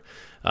were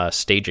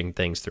staging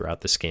things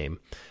throughout this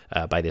game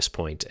by this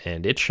point,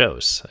 and it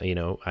shows.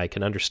 I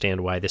can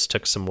understand why this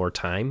took some more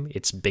time.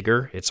 It's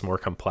bigger, it's more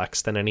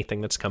complex than anything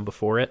that's come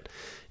before it,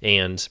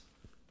 and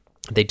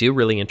they do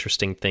really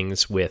interesting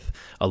things with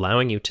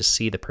allowing you to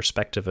see the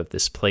perspective of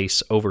this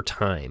place over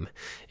time,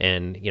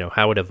 and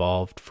how it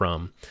evolved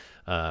from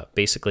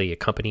basically a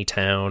company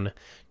town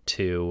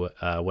to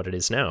what it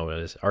is now,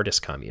 as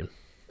artist commune.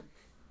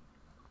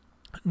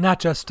 Not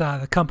just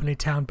the company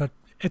town, but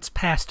its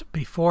past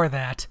before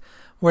that,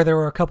 where there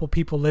were a couple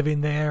people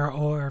living there,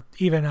 or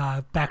even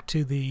back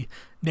to the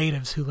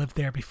natives who lived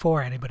there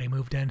before anybody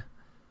moved in.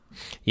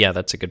 Yeah,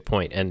 that's a good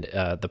point. And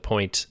the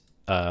point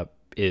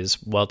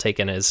is well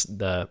taken, as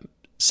the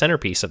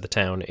centerpiece of the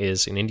town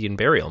is an Indian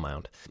burial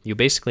mound. You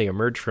basically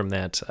emerge from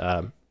that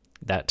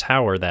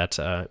tower,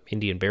 that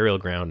Indian burial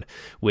ground,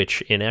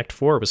 which in Act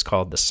 4 was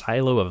called the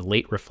Silo of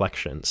Late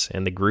Reflections,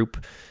 and the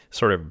group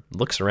sort of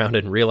looks around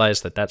and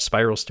realizes that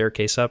spiral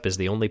staircase up is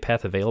the only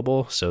path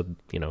available, so,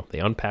 they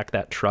unpack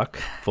that truck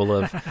full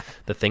of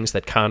the things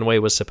that Conway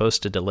was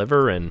supposed to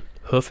deliver and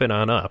hoof it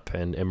on up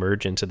and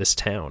emerge into this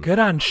town. Good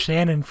on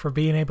Shannon for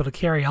being able to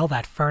carry all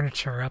that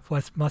furniture up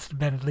what must have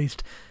been at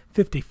least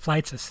 50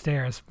 flights of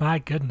stairs. My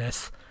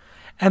goodness.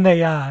 And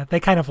they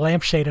kind of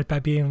lampshade it by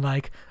being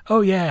like, oh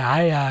yeah,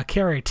 I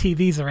carry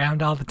TVs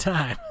around all the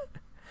time.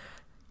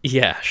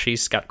 Yeah,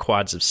 she's got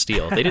quads of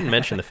steel. They didn't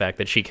mention the fact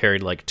that she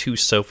carried like 2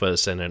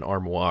 sofas and an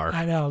armoire.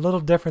 I know, a little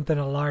different than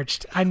a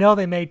large... I know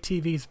they made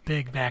TVs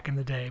big back in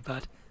the day,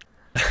 but...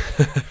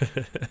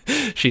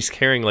 She's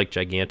carrying like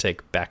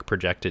gigantic back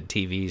projected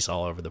TVs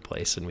all over the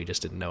place, and we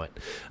just didn't know it.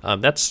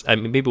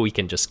 Maybe we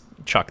can just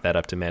chalk that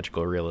up to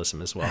magical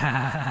realism as well.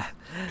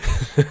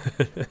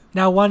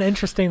 Now, one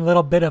interesting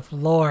little bit of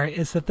lore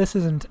is that this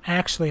isn't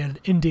actually an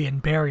Indian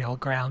burial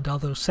ground,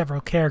 although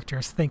several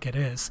characters think it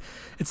is.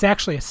 It's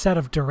actually a set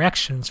of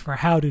directions for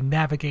how to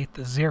navigate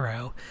the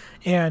Zero,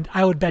 and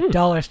I would bet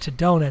dollars to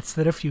donuts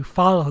that if you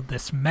followed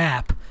this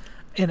map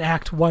in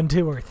Act 1,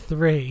 2, or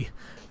 3,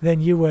 then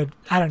you would,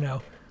 I don't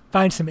know,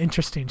 find some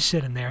interesting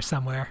shit in there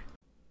somewhere.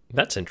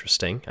 That's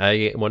interesting.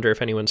 I wonder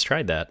if anyone's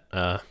tried that.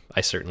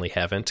 I certainly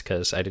haven't,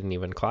 because I didn't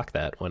even clock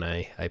that when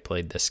I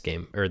played this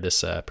game, or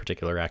this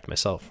particular act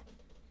myself.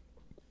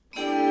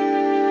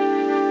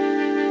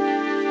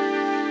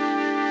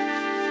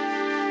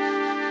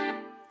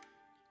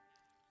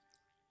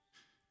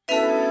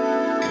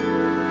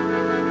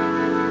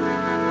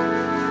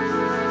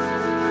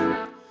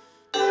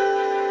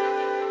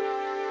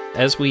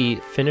 As we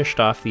finished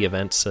off the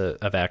events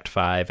of Act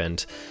 5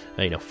 and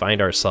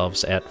find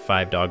ourselves at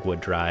 5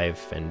 Dogwood Drive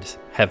and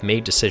have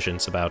made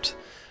decisions about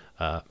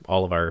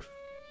all of our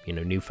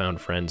newfound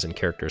friends and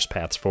characters'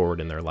 paths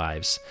forward in their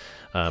lives,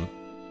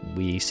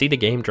 we see the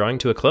game drawing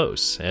to a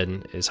close.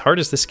 And as hard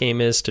as this game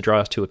is to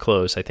draw to a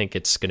close, I think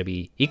it's going to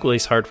be equally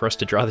as hard for us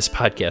to draw this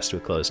podcast to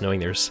a close,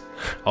 knowing there's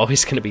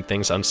always going to be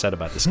things unsaid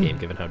about this game,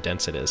 given how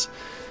dense it is.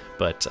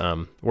 But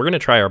we're going to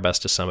try our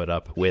best to sum it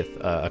up with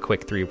a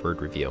quick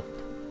 3-word review.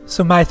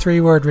 So my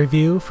 3-word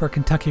review for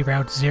Kentucky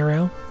Route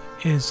Zero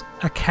is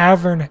A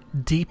Cavern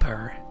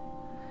Deeper.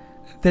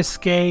 This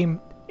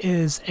game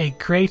is a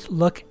great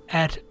look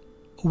at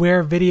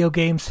where video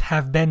games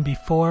have been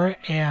before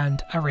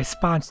and a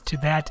response to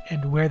that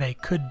and where they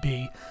could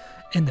be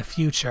in the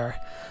future,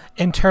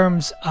 in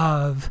terms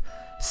of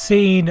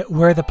seeing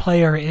where the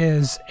player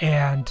is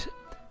and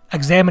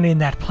examining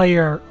that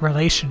player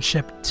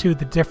relationship to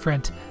the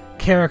different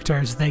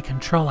characters they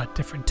control at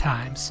different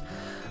times.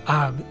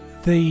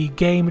 The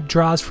game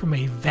draws from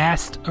a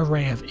vast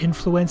array of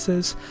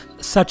influences,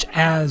 such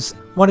as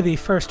one of the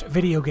first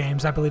video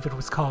games, I believe it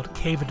was called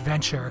Cave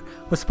Adventure,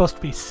 was supposed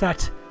to be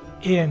set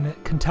in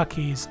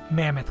Kentucky's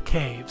Mammoth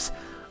Caves,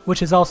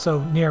 which is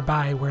also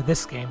nearby where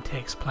this game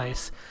takes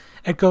place.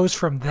 It goes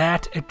from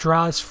that, it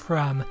draws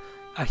from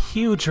a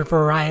huge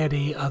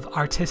variety of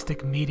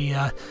artistic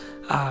media,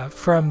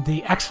 from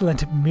the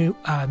excellent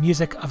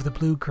music of the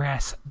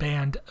bluegrass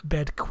band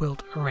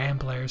Bedquilt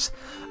Ramblers,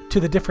 to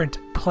the different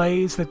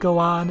plays that go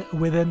on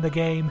within the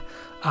game,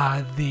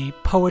 the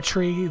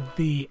poetry,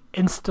 the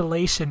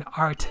installation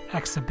art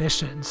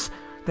exhibitions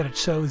that it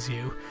shows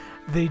you.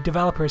 The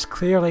developers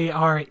clearly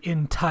are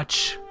in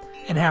touch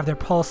and have their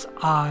pulse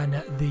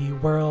on the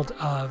world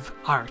of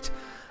art,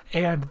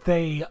 and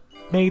they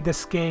made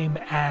this game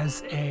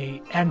as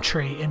a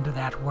entry into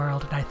that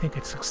world, and I think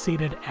it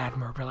succeeded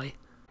admirably.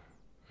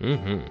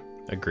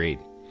 Agreed.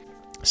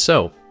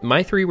 So,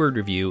 my 3-word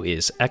review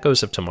is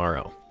Echoes of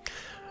Tomorrow.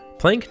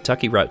 Playing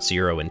Kentucky Route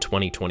Zero in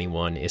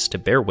 2021 is to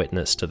bear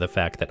witness to the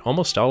fact that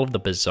almost all of the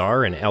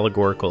bizarre and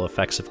allegorical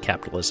effects of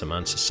capitalism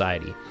on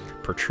society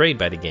portrayed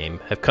by the game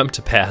have come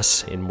to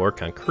pass in more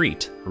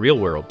concrete,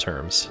 real-world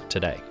terms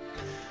today.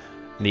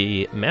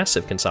 The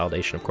massive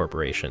consolidation of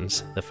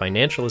corporations, the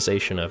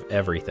financialization of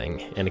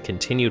everything, and a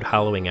continued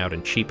hollowing out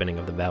and cheapening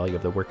of the value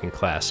of the working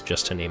class,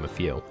 just to name a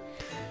few.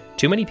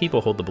 Too many people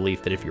hold the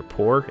belief that if you're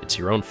poor, it's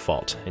your own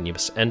fault, and you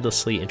must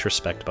endlessly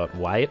introspect about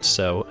why it's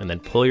so and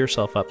then pull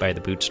yourself up by the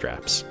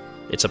bootstraps.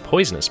 It's a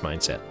poisonous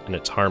mindset, and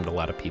it's harmed a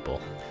lot of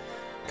people.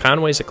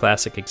 Conway's a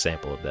classic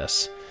example of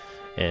this,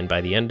 and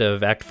by the end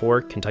of Act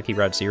 4, Kentucky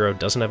Route Zero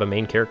doesn't have a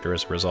main character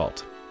as a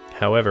result.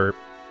 However,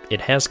 it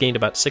has gained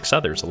about 6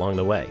 others along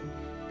the way.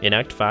 In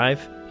Act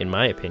 5, in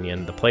my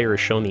opinion, the player is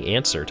shown the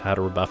answer to how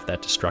to rebuff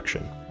that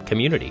destruction: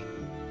 community.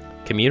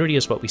 Community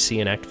is what we see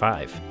in Act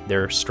 5.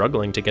 They're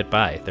struggling to get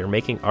by. They're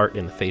making art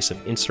in the face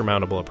of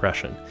insurmountable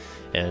oppression.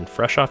 And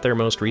fresh off their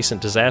most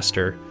recent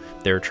disaster,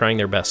 they're trying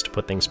their best to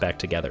put things back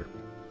together.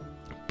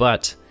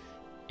 But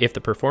if the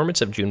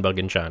performance of Junebug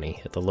and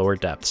Johnny at the lower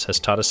depths has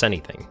taught us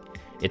anything,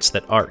 it's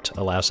that art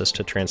allows us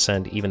to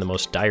transcend even the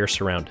most dire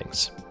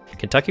surroundings.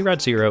 Kentucky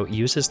Route Zero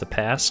uses the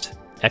past,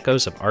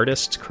 echoes of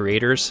artists,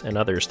 creators, and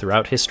others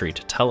throughout history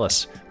to tell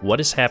us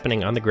what is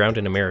happening on the ground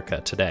in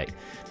America today.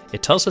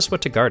 It tells us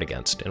what to guard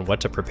against and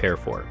what to prepare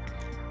for.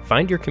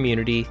 Find your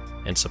community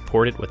and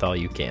support it with all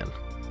you can.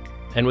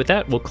 And with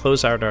that, we'll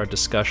close out our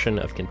discussion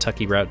of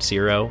Kentucky Route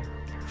Zero.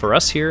 For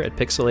us here at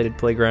Pixelated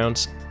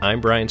Playgrounds, I'm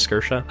Brian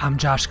Skirsha. I'm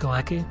Josh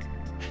Galecki.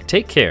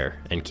 Take care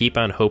and keep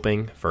on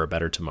hoping for a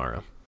better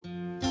tomorrow.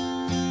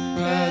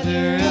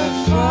 Rather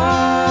have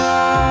far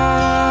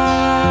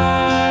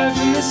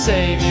from the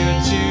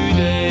Savior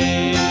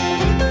today,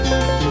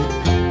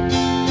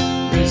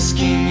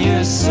 risking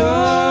your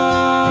soul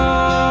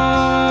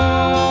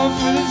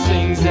for the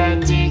things that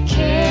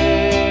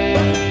decay.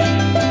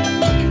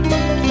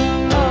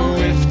 Oh,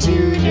 if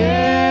today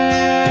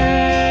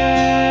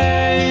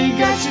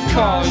God should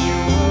call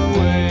you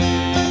away,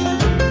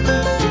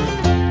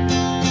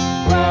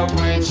 what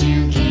would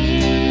you give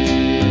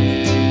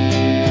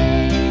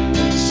in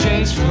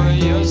exchange for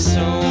your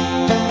soul?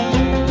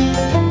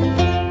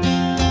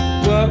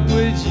 What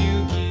would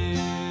you give?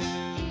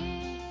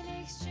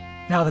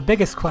 Now, the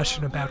biggest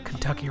question about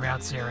Kentucky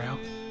Route Zero: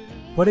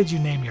 what did you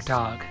name your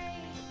dog?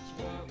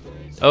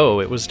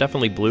 Oh, it was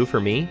definitely Blue for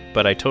me,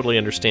 but I totally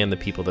understand the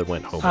people that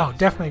went Homer. Oh,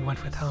 definitely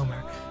went with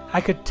Homer. I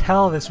could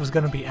tell this was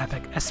going to be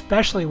epic,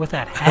 especially with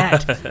that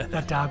hat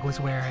that dog was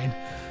wearing.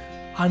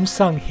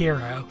 Unsung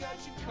hero.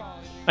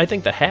 I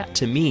think the hat,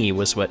 to me,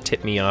 was what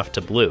tipped me off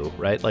to Blue,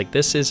 right? Like,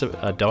 this is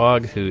a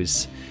dog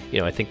who's,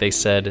 I think they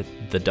said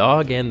the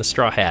dog and the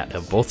straw hat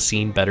have both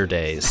seen better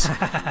days.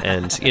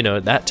 And,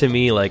 that to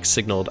me,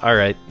 signaled, all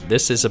right,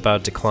 this is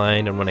about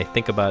decline. And when I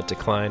think about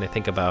decline, I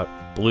think about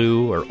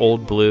Blue or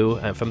Old Blue.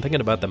 If I'm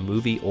thinking about the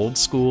movie Old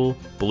School,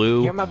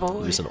 Blue. You're my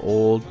boy. Who's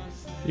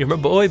you're my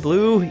boy,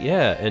 Blue.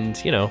 Yeah, and,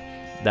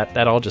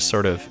 that all just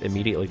sort of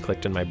immediately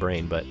clicked in my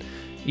brain. But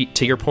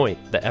to your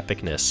point, the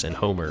epicness and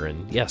Homer,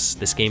 and yes,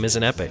 this game is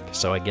an epic,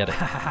 so I get it.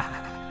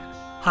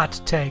 Hot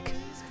take.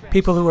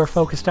 People who are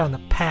focused on the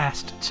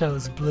past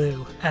chose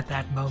Blue at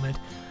that moment.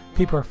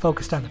 People who are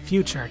focused on the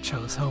future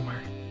chose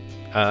Homer.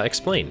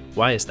 Explain.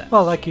 Why is that?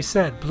 Well, like you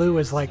said, Blue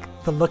is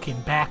like the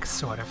looking back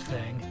sort of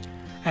thing.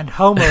 And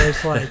Homer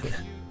is like,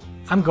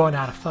 I'm going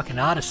on a fucking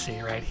odyssey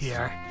right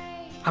here.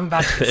 I'm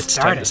about to get It's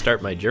started. time to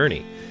start my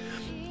journey.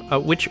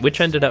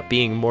 Which ended up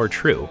being more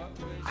true?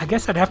 I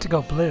guess I'd have to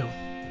go Blue.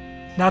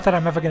 Not that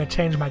I'm ever going to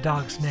change my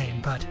dog's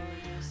name, but...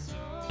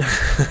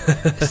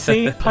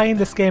 See, playing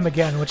this game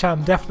again, which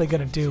I'm definitely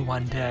going to do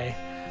one day,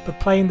 but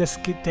playing this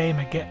game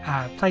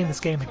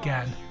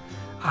again,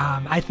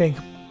 I think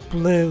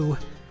Blue,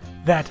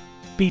 that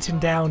beaten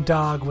down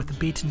dog with the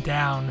beaten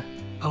down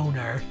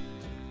owner,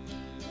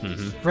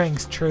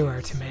 rings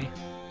truer to me.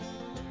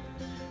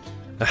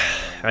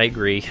 I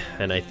agree,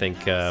 and I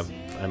think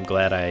I'm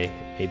glad I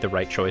made the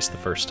right choice the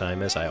first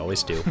time, as I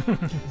always do.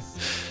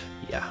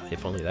 Yeah,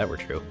 if only that were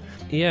true.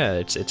 Yeah,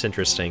 it's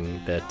interesting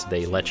that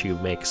they let you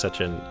make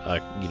such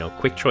a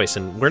quick choice,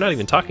 and we're not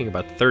even talking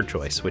about the third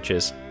choice, which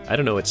is, I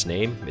don't know its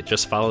name. It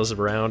just follows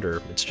around,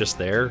 or it's just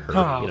there,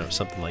 or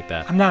something like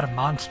that. I'm not a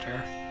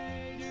monster.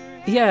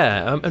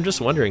 Yeah, I'm just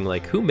wondering,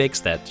 who makes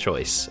that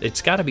choice?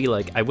 It's got to be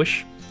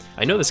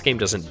I know this game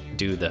doesn't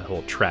do the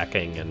whole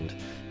tracking and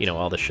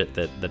all the shit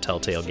that the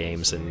Telltale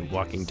games and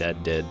Walking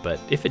Dead did, but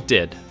if it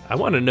did, I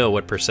want to know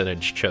what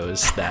percentage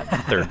chose that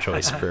third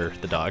choice for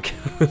the dog.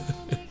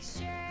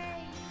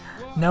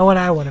 No one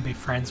I want to be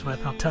friends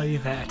with, I'll tell you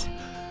that.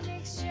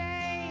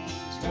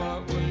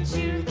 What would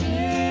you give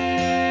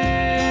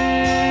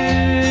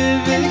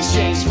in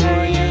exchange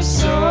for your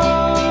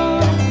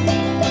soul?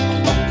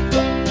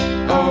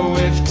 Oh,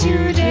 if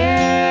today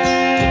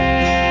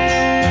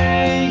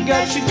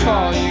God should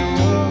call you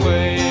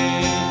away,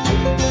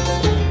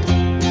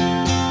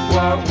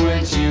 what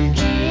would you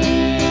give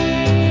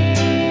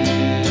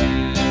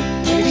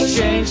in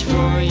exchange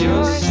for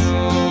your soul?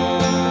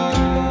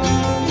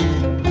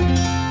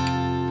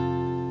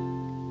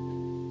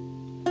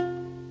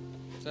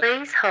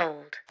 Please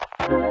hold.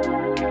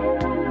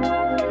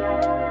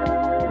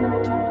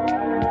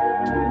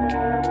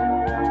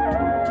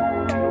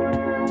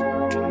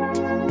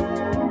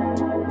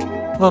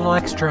 A little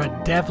extra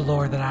dev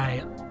lore that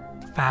I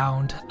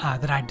found,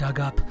 that I dug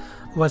up,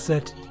 was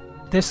that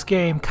this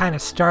game kind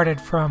of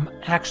started from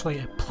actually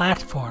a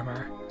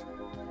platformer.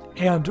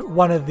 And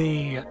one of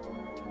the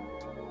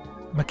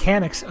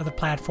mechanics of the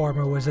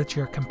platformer was that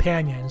your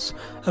companions,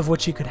 of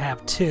which you could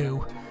have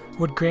 2,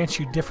 would grant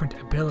you different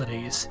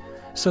abilities.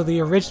 So the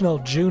original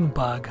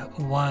Junebug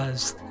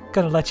was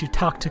going to let you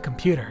talk to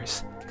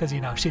computers, because,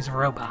 she's a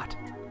robot.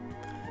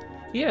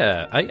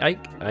 Yeah,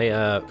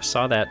 I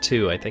saw that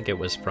too. I think it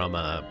was from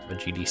a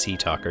GDC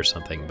talk or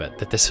something, but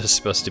that this was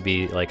supposed to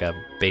be like a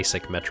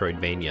basic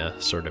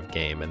Metroidvania sort of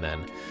game, and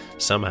then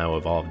somehow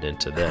evolved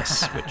into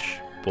this, which,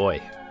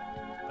 boy,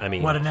 I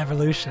mean... What an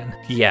evolution.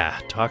 Yeah,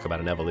 talk about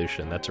an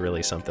evolution. That's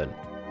really something.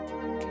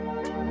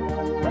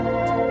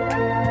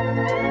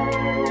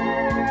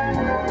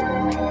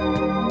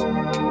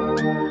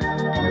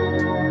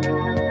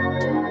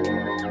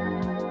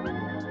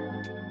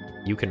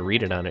 You can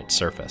read it on its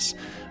surface.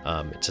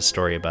 It's a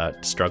story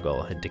about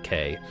struggle and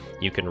decay.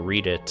 You can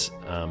read it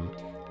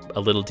a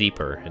little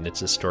deeper, and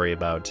it's a story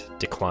about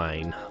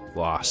decline,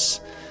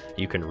 loss.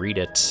 You can read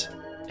it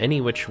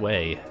any which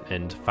way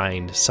and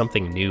find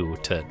something new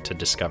to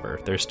discover.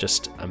 There's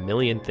just a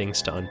million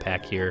things to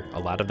unpack here. A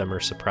lot of them are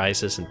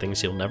surprises and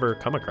things you'll never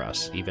come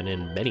across, even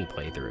in many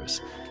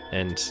playthroughs.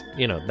 And,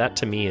 that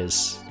to me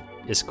is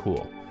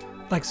cool.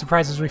 Like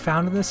surprises we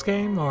found in this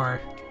game, or...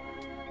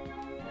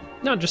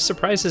 No, just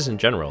surprises in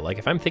general. Like,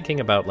 if I'm thinking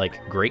about,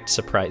 great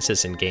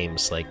surprises in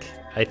games,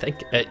 I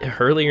think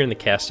earlier in the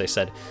cast I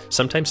said,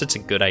 sometimes it's a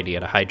good idea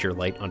to hide your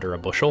light under a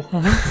bushel.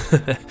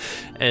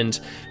 Mm-hmm. And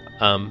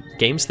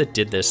games that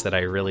did this that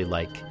I really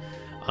like,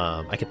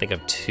 I can think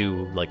of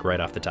 2, right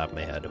off the top of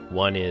my head.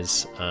 One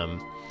is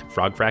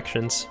Frog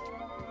Fractions.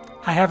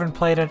 I haven't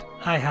played it.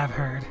 I have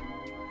heard.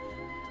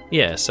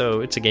 Yeah,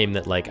 so it's a game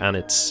that, on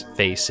its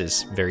face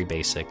is very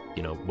basic,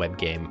 web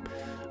game,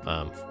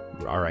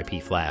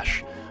 RIP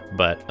Flash.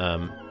 But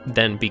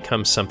then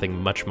becomes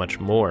something much, much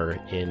more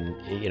in,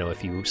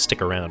 if you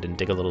stick around and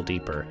dig a little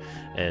deeper,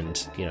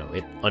 and,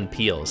 it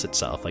unpeels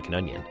itself like an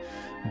onion.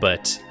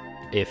 But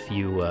if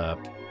you,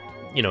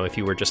 if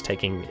you were just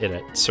taking it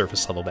at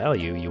surface level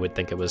value, you would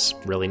think it was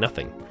really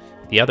nothing.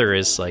 The other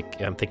is,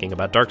 I'm thinking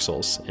about Dark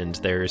Souls, and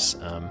there's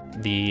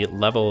the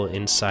level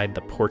inside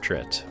the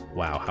portrait.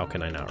 Wow, how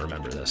can I not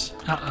remember this?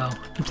 Uh-oh,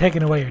 I'm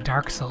taking away your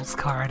Dark Souls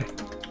card.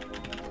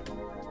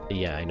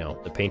 Yeah, I know.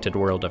 The Painted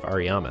World of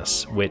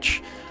Ariamis,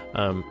 which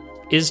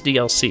is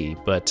DLC,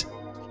 but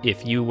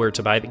if you were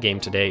to buy the game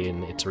today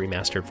in its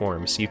remastered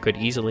forms, you could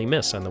easily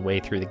miss on the way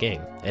through the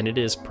game. And it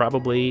is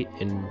probably,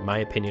 in my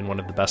opinion, one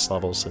of the best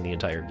levels in the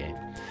entire game.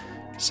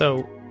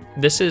 So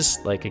this is,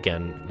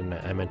 again, and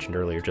I mentioned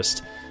earlier,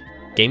 just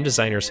game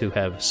designers who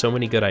have so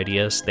many good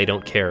ideas, they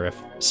don't care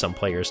if some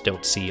players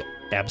don't see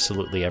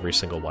absolutely every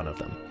single one of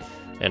them.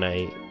 And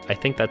I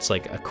think that's a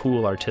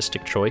cool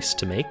artistic choice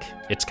to make.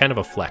 It's kind of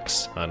a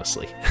flex,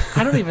 honestly.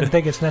 I don't even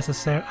think it's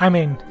necessary. I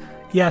mean,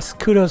 yes,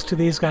 kudos to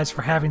these guys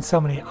for having so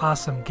many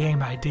awesome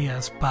game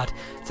ideas, but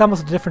it's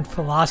almost a different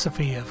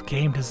philosophy of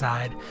game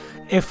design.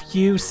 If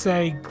you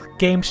say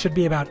games should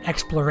be about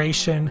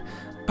exploration,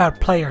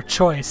 about player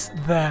choice,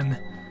 then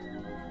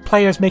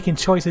players making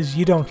choices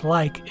you don't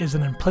like is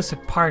an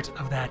implicit part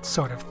of that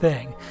sort of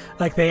thing.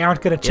 They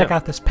aren't going to check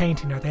out this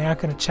painting, or they aren't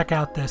going to check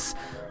out this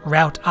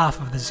route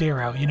off of the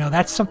zero.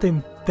 That's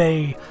something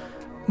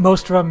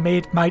most of them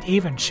might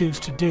even choose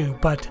to do,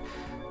 but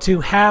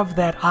to have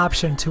that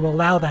option, to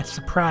allow that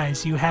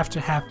surprise, you have to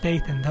have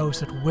faith in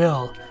those that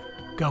will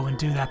go and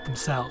do that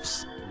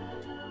themselves.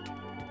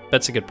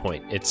 That's a good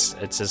point. It's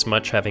as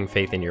much having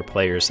faith in your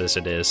players as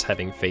it is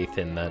having faith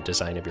in the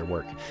design of your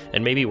work.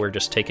 And maybe we're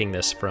just taking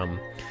this from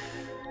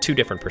 2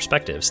 different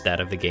perspectives, that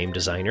of the game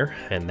designer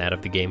and that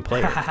of the game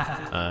player.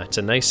 It's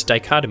a nice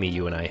dichotomy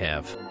you and I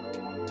have.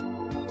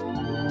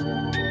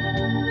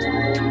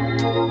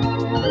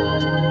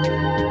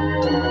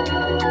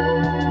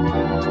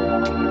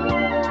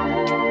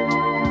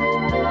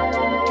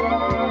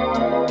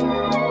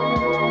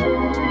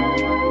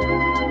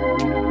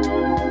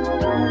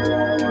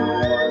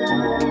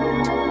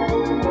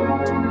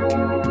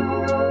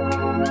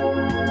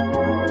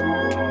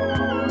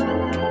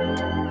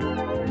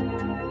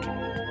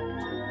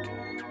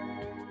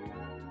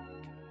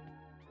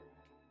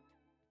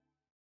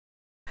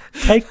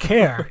 Take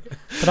care,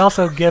 but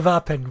also give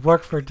up and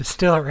work for a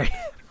distillery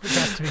for the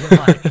rest of your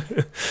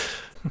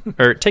life.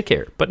 Or take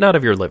care, but not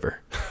of your liver.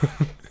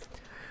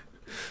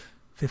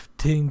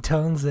 15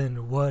 tons,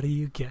 and what do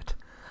you get?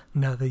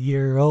 Another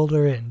year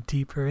older and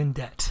deeper in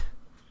debt.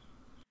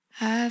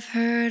 I've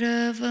heard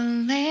of a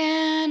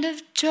land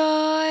of joy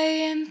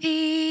and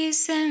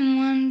peace and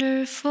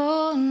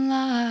wonderful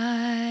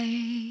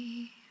life.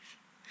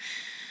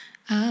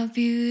 A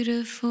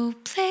beautiful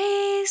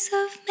place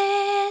of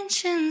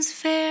mansions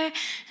fair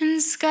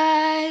and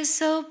skies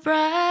so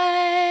bright,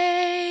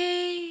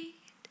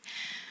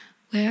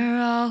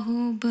 where all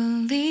who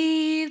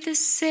believe the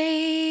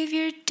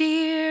Savior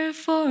dear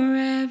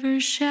forever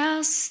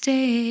shall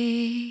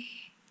stay.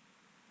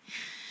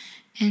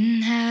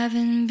 And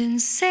having been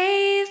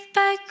saved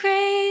by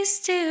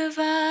grace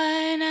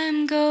divine,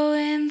 I'm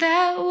going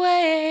that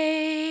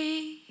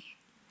way.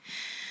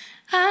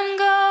 I'm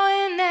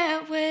going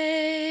that way.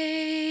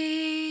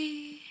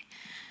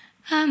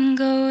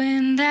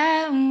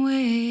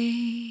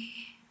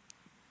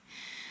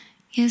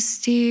 Yes,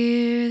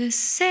 dear, the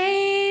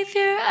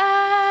Savior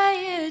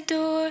I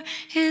adore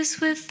is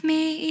with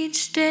me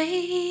each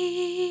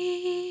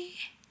day.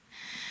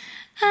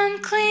 I'm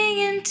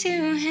clinging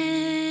to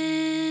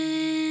him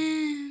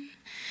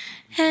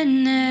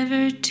and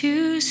never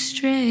to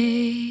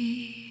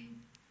stray.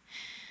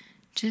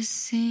 Just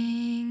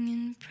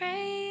singing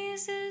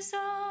praises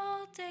all